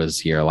when I was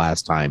here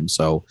last time.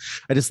 So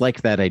I just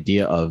like that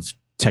idea of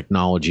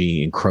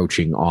technology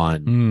encroaching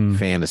on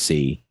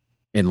fantasy,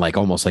 and like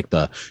almost like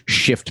the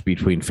shift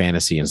between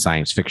fantasy and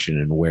science fiction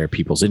and where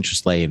people's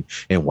interests lay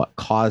and what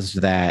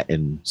caused that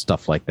and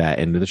stuff like that.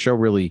 And the show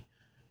really,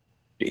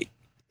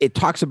 it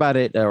talks about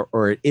it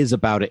or it is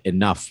about it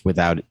enough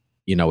without,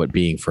 it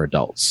being for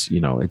adults.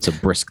 It's a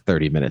brisk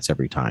 30 minutes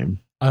every time.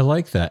 I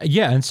like that.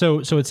 Yeah. And so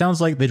it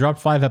sounds like they dropped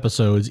 5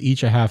 episodes,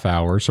 each a half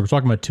hour. So we're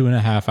talking about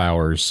 2.5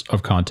 hours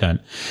of content.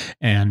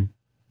 And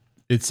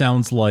it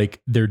sounds like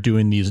they're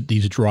doing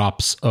these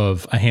drops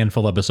of a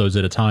handful of episodes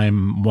at a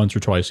time, once or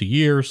twice a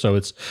year. So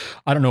it's,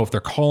 I don't know if they're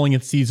calling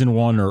it season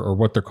 1 or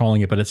what they're calling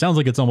it, but it sounds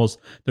like it's almost,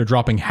 they're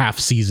dropping half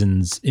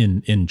seasons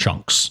in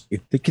chunks. I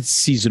think it's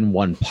season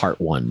 1,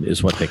 part 1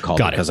 is what they call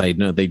it. Because I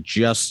know they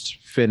just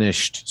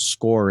finished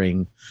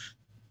scoring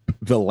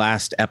the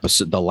last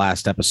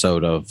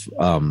episode of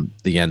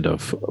the end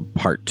of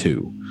part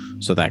 2.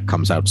 So that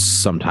comes out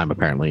sometime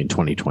apparently in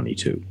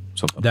 2022.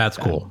 That's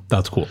cool.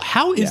 That's cool.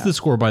 How is the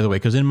score, by the way?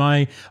 Because in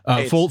my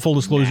full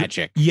disclosure,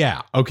 magic.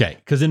 Yeah, okay.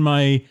 Because in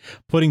my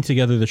putting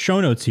together the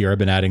show notes here, I've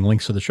been adding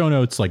links to the show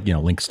notes, like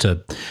links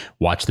to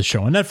watch the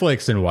show on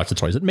Netflix and watch the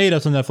Toys That Made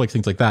Us on Netflix,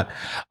 things like that.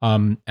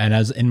 And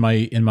as in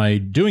my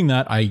doing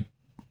that, I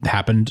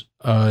happened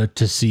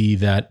to see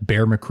that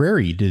Bear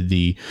McCreary did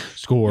the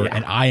score,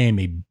 and I am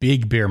a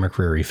big Bear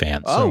McCreary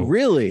fan. Oh,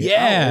 really?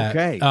 Yeah.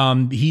 Oh,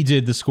 okay. He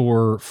did the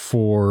score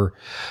for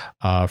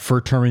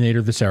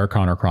Terminator: The Sarah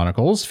Connor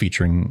Chronicles,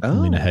 featuring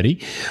Lena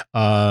Headey.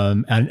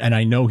 And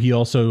I know he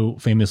also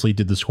famously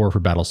did the score for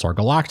Battlestar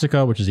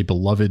Galactica, which is a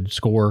beloved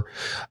score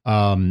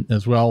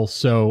as well.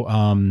 So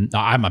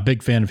I'm a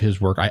big fan of his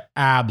work. I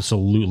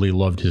absolutely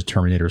loved his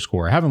Terminator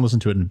score. I haven't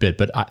listened to it in a bit,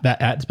 but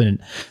that's one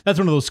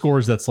of those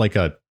scores that's like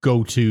a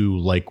go-to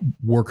like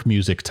work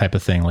music type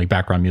of thing, like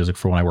background music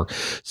for when I work.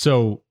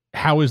 So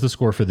how is the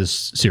score for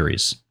this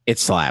series? It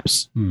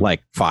slaps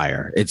like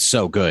fire. It's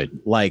so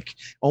good. Like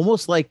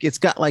almost like it's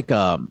got like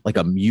a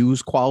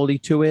Muse quality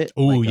to it.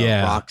 Oh, like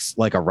yeah.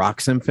 like a rock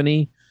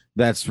symphony.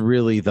 But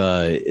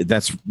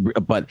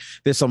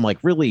there's some like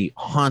really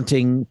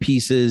haunting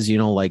pieces, you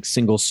know, like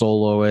single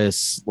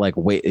soloists, like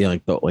a whale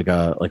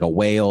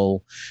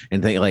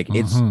and thing. Like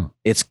it's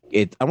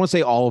I won't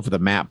say all over the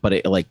map, but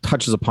it like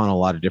touches upon a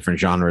lot of different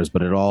genres,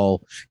 but it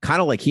all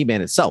kind of like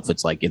He-Man itself.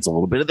 It's like it's a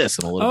little bit of this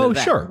and a little bit of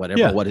that, sure. whatever.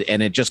 Yeah.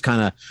 And it just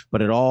kind of,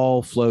 but it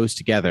all flows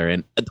together.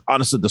 And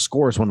honestly, the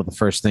score is one of the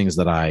first things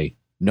that I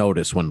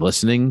noticed when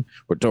listening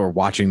or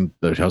watching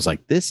the show. I was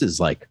like, this is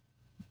like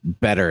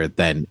better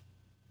than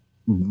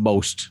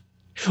most,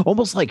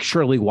 almost like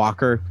Shirley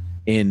Walker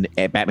in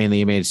Batman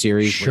the Animated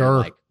Series. Sure.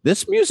 Like,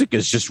 this music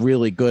is just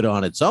really good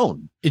on its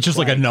own. It's just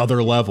like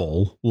another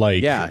level.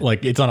 Like,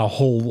 like it's on a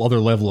whole other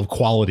level of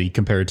quality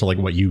compared to like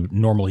what you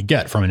normally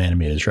get from an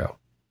animated show.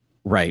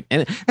 Right.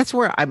 And that's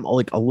where I'm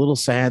like a little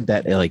sad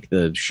that like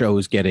the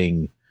show's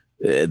getting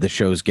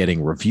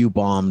review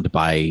bombed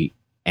by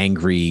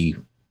angry,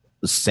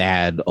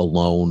 sad,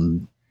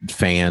 alone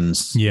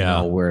fans. Yeah.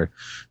 You know, where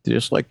they're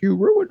just like, you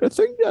ruined a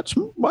thing that's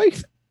my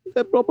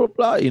blah blah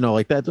blah, you know,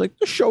 like that. Like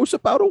the show's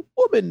about a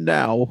woman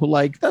now,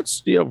 like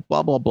that's, you know,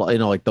 blah blah blah, you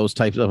know, like those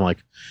types. I'm like,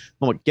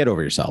 get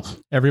over yourself.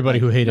 Everybody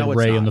who hated no,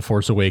 Rey in The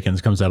Force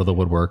Awakens comes out of the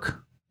woodwork.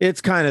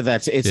 It's kind of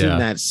in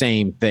that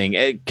same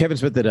thing. Kevin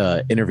Smith did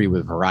an interview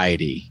with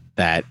Variety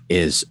that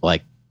is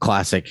like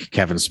classic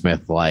Kevin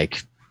Smith,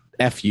 like,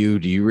 F you,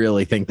 do you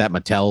really think that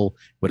Mattel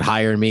would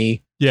hire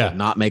me? Yeah.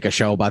 Not make a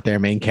show about their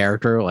main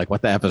character? Like,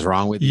 what the F is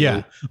wrong with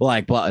you?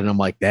 Like, and I'm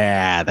like,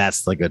 yeah,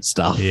 that's the good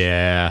stuff.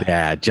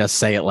 Yeah, just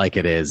say it like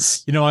it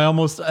is. You know, I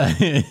almost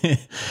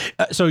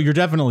so you're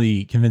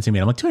definitely convincing me.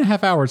 I'm like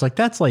 2.5 hours. Like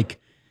that's like,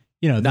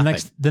 you know,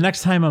 the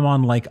next time I'm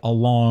on like a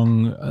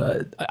long,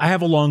 I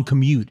have a long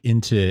commute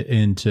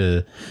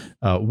into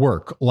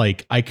work.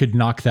 Like I could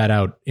knock that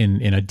out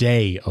in a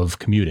day of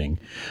commuting.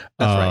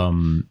 That's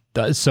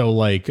right. So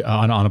like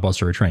on a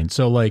bus or a train.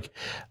 So like,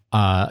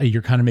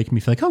 you're kind of making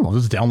me feel like, oh, I'll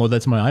just download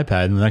that to my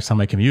iPad, and the next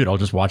time I commute, I'll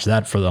just watch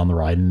that on the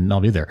ride, and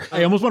I'll be there.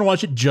 I almost want to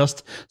watch it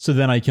just so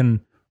then I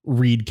can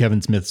read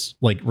Kevin Smith's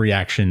like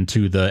reaction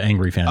to the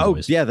angry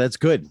fanboys. Oh, yeah, that's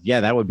good. Yeah,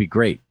 that would be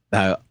great.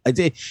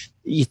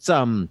 It's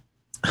also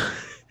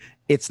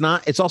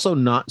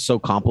not so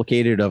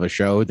complicated of a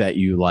show that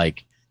you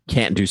like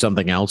can't do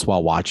something else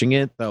while watching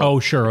it, though. Oh,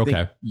 sure.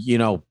 Okay. You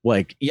know,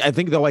 like I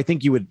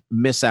think you would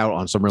miss out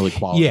on some really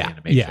quality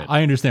animation. Yeah,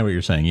 I understand what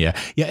you're saying. Yeah.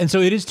 And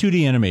so it is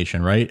 2D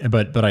animation, right?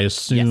 But I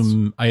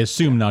assume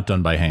not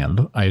done by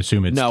hand. I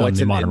assume it's done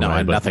the modern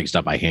way. Nothing's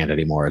done by hand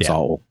anymore. It's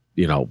all,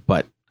 you know,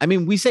 but I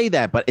mean, we say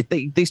that, but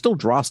they still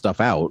draw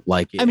stuff out.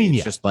 Like,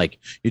 it's just like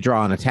you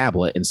draw on a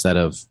tablet instead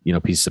of, you know,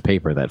 pieces of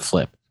paper that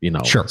flip, you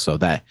know. Sure. So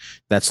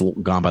that's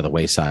gone by the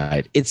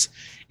wayside. It's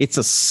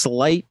a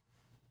slight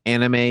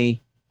anime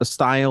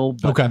style,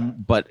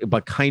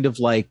 but kind of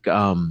like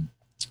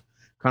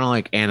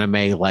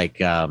anime, like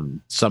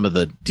some of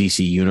the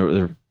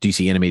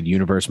DC animated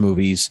universe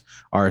movies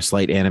are a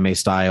slight anime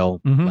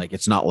style. Mm-hmm. Like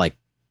it's not like,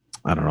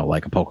 I don't know,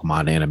 like a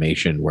Pokemon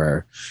animation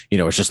where, you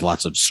know, it's just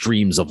lots of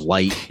streams of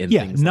light and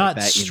things not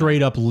like that,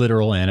 straight up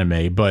literal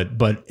anime, but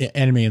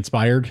anime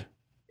inspired.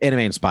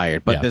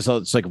 But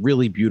it's like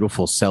really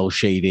beautiful cell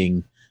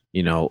shading,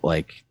 you know,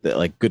 like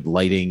good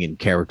lighting and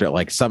character,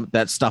 like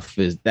that stuff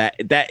is that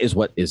is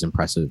what is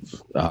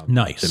impressive.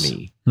 Nice to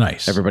me.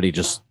 Nice. Everybody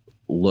just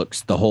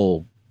looks, the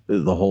whole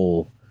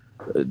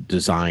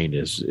design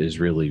is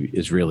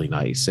really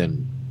nice,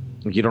 and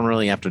you don't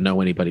really have to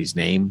know anybody's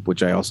name,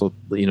 which I also,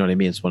 you know what I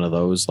mean? It's one of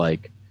those,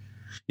 like,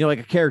 you know, like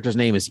a character's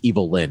name is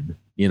Evil Lynn,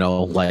 you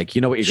know, like,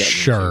 you know what you're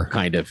getting into,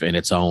 kind of in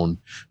its own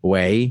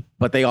way,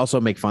 but they also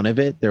make fun of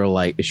it. They're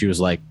like, she's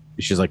like,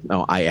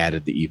 no, I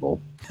added the evil.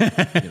 You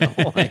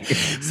know, like,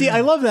 see, I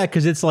love that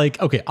because it's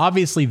like, okay,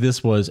 obviously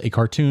this was a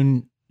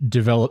cartoon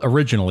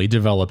originally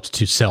developed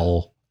to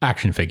sell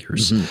action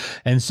figures. Mm-hmm.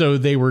 And so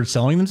they were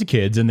selling them to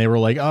kids, and they were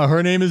like,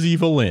 her name is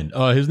Evil Lynn.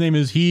 His name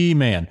is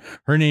He-Man.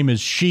 Her name is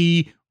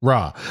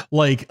She-Ra.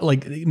 Like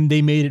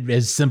they made it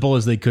as simple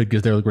as they could,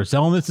 because they're like, we're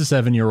selling this to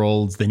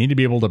 7-year-olds. They need to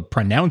be able to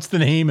pronounce the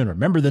name and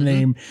remember the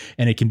name,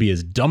 and it can be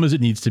as dumb as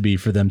it needs to be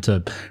for them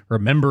to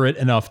remember it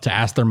enough to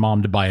ask their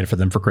mom to buy it for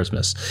them for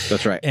Christmas.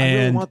 That's right. And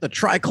I really want the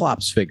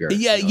Triclops figure.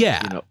 Yeah, so,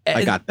 yeah. You know,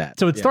 I got that.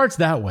 So it starts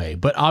that way,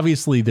 but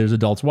obviously there's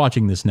adults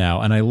watching this now,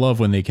 and I love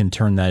when they can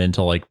turn that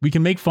into, like, we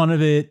can make fun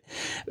of it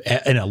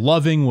in a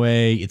loving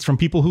way. It's from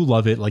people who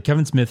love it. Like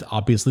Kevin Smith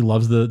obviously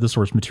loves the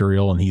source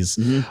material, and he's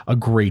a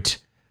great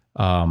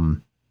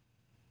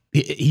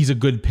he's a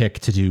good pick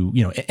to do,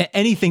 you know,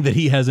 anything that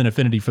he has an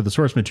affinity for the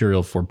source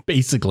material for.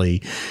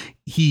 Basically,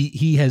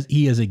 he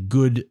has a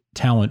good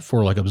talent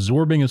for like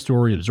absorbing a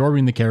story,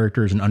 absorbing the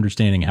characters, and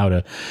understanding how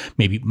to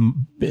maybe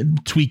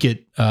tweak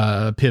it,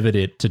 pivot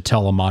it to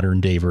tell a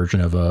modern day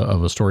version of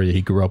a story that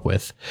he grew up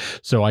with.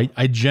 So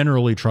I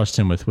generally trust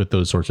him with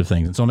those sorts of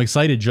things, and so I'm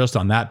excited just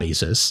on that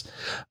basis.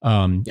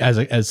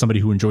 As somebody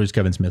who enjoys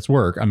Kevin Smith's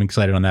work, I'm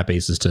excited on that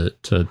basis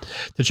to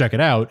check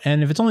it out.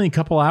 And if it's only a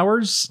couple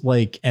hours,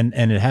 like and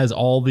it has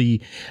all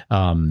the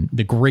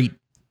great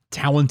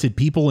talented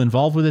people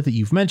involved with it that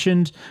you've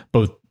mentioned,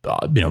 both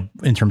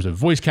in terms of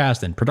voice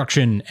cast and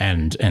production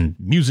and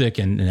music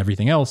and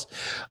everything else,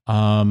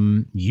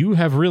 you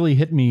have really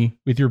hit me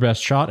with your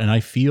best shot, and I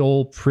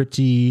feel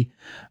pretty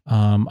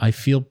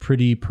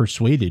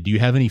persuaded. Do you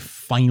have any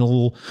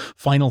final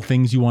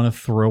things you want to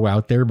throw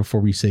out there before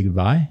we say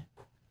goodbye?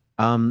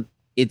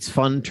 It's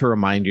fun to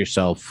remind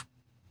yourself.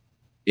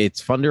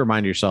 It's fun to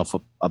remind yourself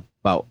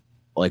about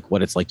like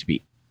what it's like to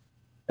be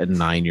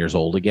 9 years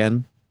old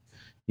again.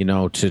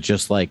 To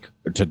just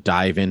to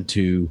dive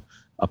into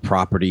a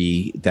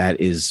property that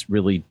is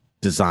really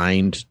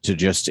designed to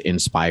just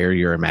inspire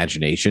your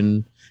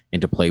imagination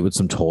and to play with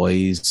some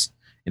toys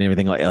and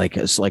everything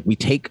it's like we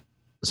take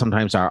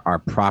sometimes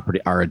our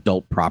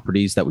adult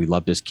properties that we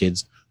loved as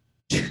kids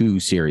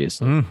too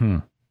seriously. Mm-hmm.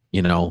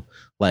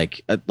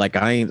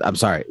 I'm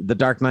sorry, The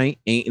Dark Knight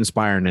ain't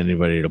inspiring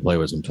anybody to play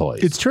with some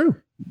toys. It's true.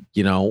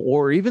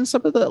 Or even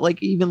some of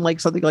the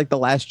something like The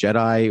Last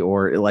Jedi,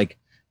 or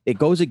it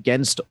goes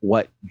against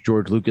what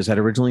George Lucas had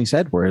originally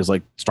said, whereas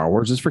Star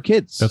Wars is for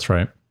kids. That's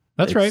right.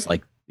 That's right.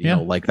 Talk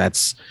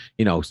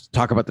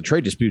about the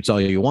trade disputes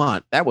all you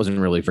want. That wasn't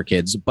really for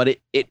kids, but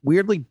it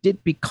weirdly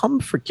did become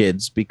for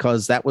kids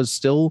because that was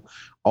still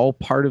all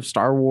part of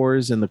Star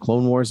Wars and the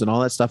Clone Wars and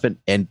all that stuff.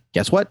 And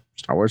guess what?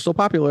 Star Wars is still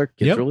popular.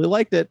 Kids really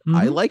liked it. Mm-hmm.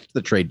 I liked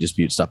the trade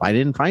dispute stuff. I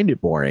didn't find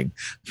it boring.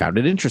 Found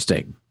it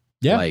interesting.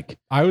 Yeah.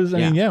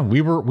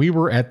 We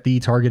were at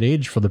the target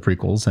age for the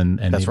prequels and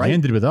that's they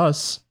landed with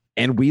us.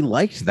 And we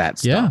liked that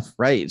stuff,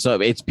 right? So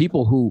it's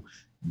people who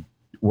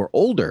were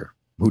older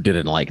who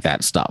didn't like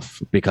that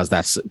stuff because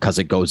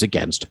it goes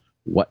against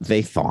what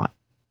they thought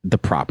the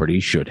property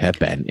should have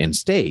been in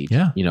stage.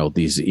 Yeah.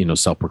 These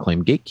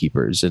self-proclaimed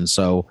gatekeepers. And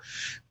so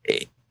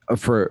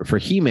for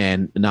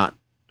He-Man not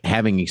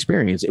having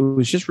experience, it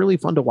was just really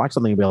fun to watch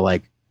something and be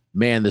like,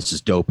 man, this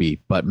is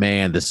dopey, but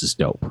man, this is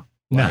dope.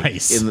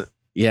 Nice.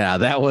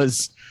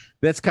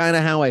 That's kind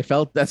of how I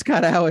felt. That's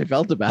kind of how I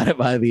felt about it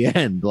by the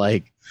end.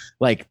 Like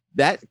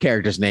that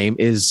character's name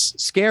is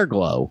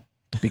Scareglow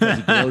because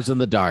he glows in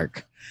the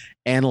dark.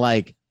 And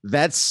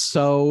that's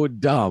so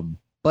dumb,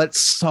 but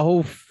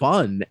so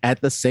fun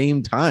at the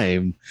same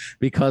time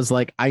because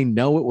I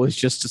know it was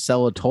just to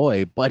sell a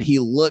toy, but he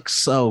looks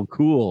so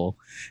cool.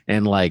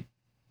 And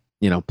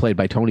played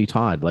by Tony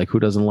Todd. Who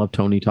doesn't love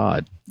Tony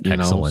Todd?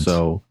 Excellent.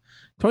 So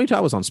Tony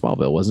Todd was on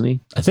Smallville, wasn't he?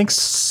 I think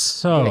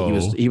so. Yeah,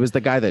 he was the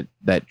guy that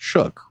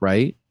shook,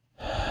 right?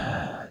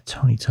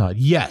 Tony Todd.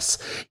 Yes.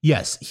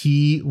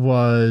 He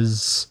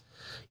was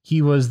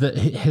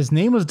his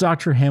name was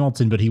Dr.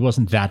 Hamilton, but he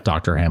wasn't that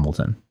Dr.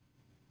 Hamilton.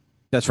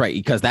 That's right.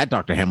 Because that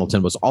Dr.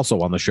 Hamilton was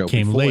also on the show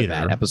before later.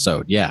 That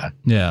episode. Yeah.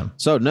 Yeah.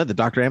 So no, the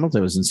Dr.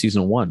 Hamilton was in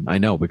season 1. I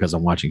know because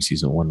I'm watching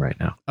season 1 right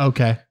now.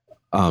 Okay.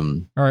 All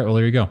right. Well,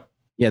 there you go.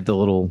 Yeah. The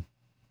little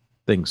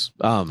things.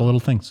 The little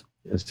things.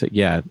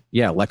 Yeah.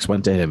 Lex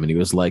went to him and he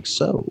was like,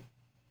 so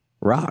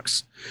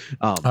rocks.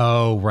 Right.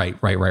 Oh,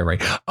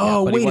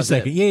 wait a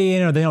second.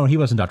 No, he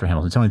wasn't Dr.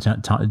 Hamilton.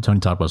 Tony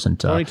Todd wasn't.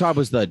 Tony Todd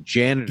was the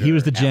janitor. He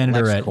was the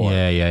janitor at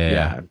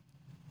yeah.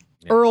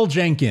 Earl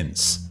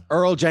Jenkins.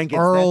 That's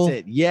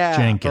it. Yeah.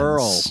 Jenkins.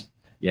 Earl.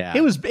 Yeah.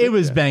 It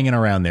was banging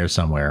around there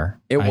somewhere.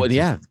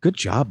 Good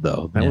job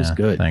though. That was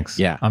good. Thanks.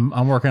 Yeah.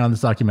 I'm working on this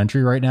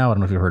documentary right now. I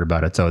don't know if you've heard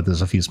about it. So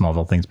there's a few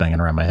Smallville things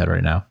banging around my head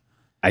right now.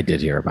 I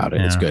did hear about it.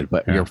 Yeah, it's good,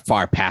 but you're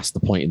far past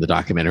the point in the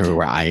documentary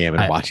where I am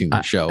in watching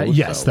the show.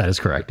 Yes, that is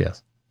correct.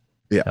 Yes.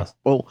 Yeah. Yes.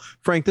 Well,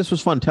 Frank, this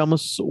was fun. Tell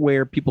us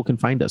where people can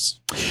find us.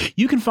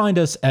 You can find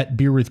us at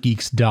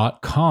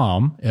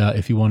beerwithgeeks.com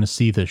if you want to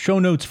see the show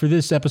notes for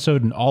this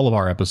episode and all of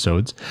our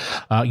episodes.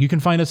 You can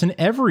find us in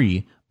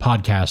every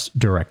podcast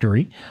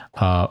directory,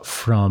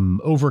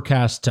 from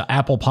Overcast to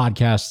Apple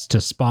Podcasts to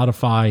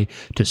Spotify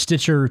to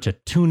Stitcher to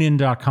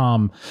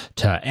TuneIn.com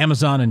to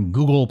Amazon and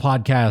Google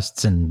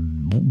Podcasts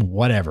and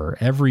whatever.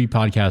 Every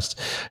podcast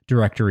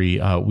directory,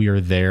 we are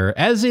there,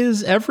 as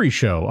is every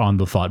show on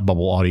the Thought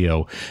Bubble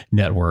Audio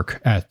Network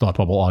at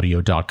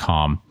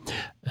thoughtbubbleaudio.com.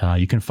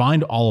 You can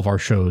find all of our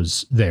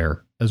shows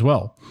there as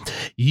well.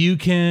 You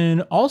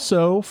can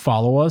also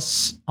follow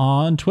us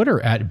on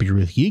Twitter at Beer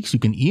with Geeks. You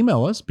can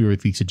email us,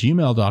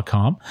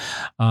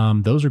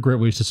 beerwithgeeks@gmail.com. Those are great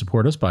ways to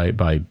support us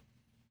by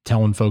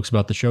telling folks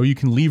about the show. You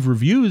can leave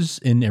reviews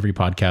in every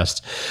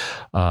podcast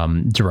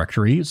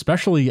directory,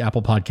 especially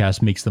Apple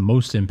Podcasts makes the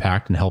most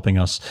impact in helping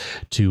us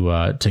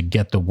to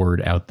get the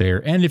word out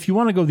there. And if you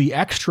want to go the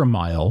extra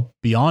mile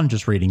beyond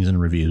just ratings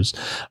and reviews,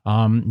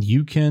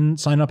 you can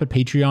sign up at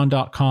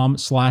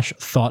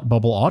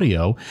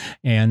patreon.com/thoughtbubbleaudio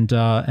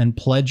and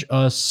pledge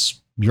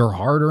us your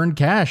hard-earned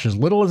cash, as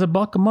little as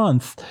 $1 a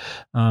month,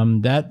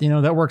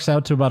 that works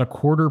out to about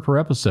 $0.25 per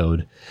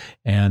episode.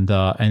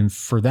 And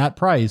for that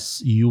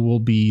price, you will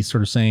be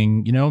sort of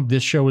saying,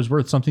 this show is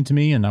worth something to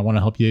me, and I want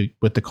to help you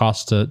with the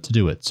cost to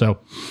do it. So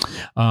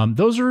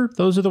those are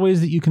the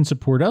ways that you can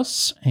support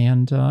us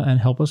and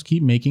help us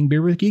keep making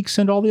Beer with Geeks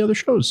and all the other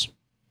shows.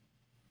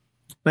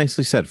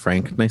 Nicely said,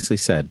 Frank. Nicely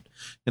said.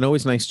 And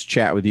always nice to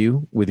chat with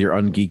you with your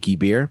ungeeky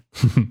beer.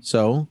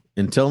 So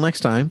until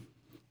next time,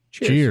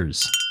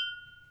 cheers.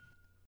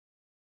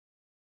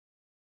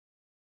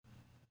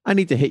 I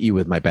need to hit you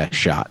with my best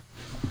shot.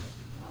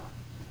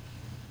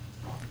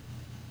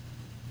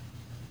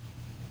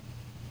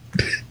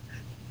 Hit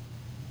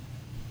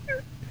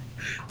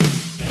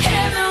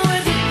me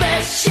with your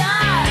best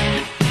shot.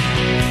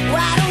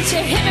 Why don't you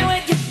hit me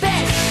with your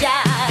best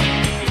shot?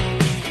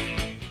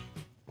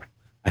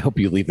 I hope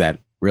you leave that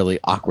really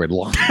awkward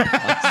line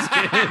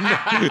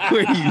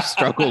where you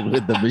struggled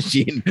with the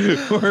machine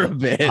for a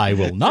bit. I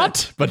will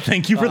not, but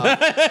thank you for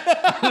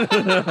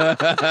that.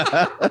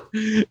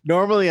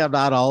 Normally, I'm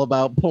not all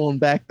about pulling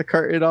back the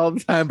curtain all the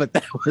time, but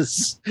it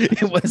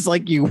was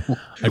like you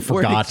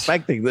weren't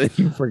expecting that.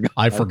 You forgot.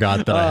 I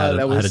forgot that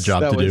I had a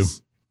job to do.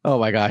 Oh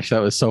my gosh, that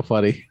was so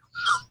funny.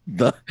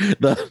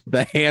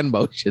 The hand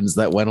motions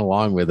that went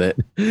along with it.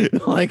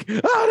 Like,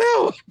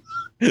 oh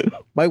no,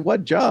 my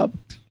one job.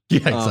 Yeah,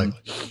 exactly.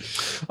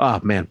 Oh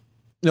man.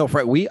 No,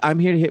 Fred, I'm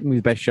here to hit me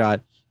with best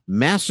shot.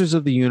 Masters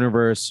of the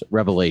Universe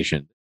Revelation.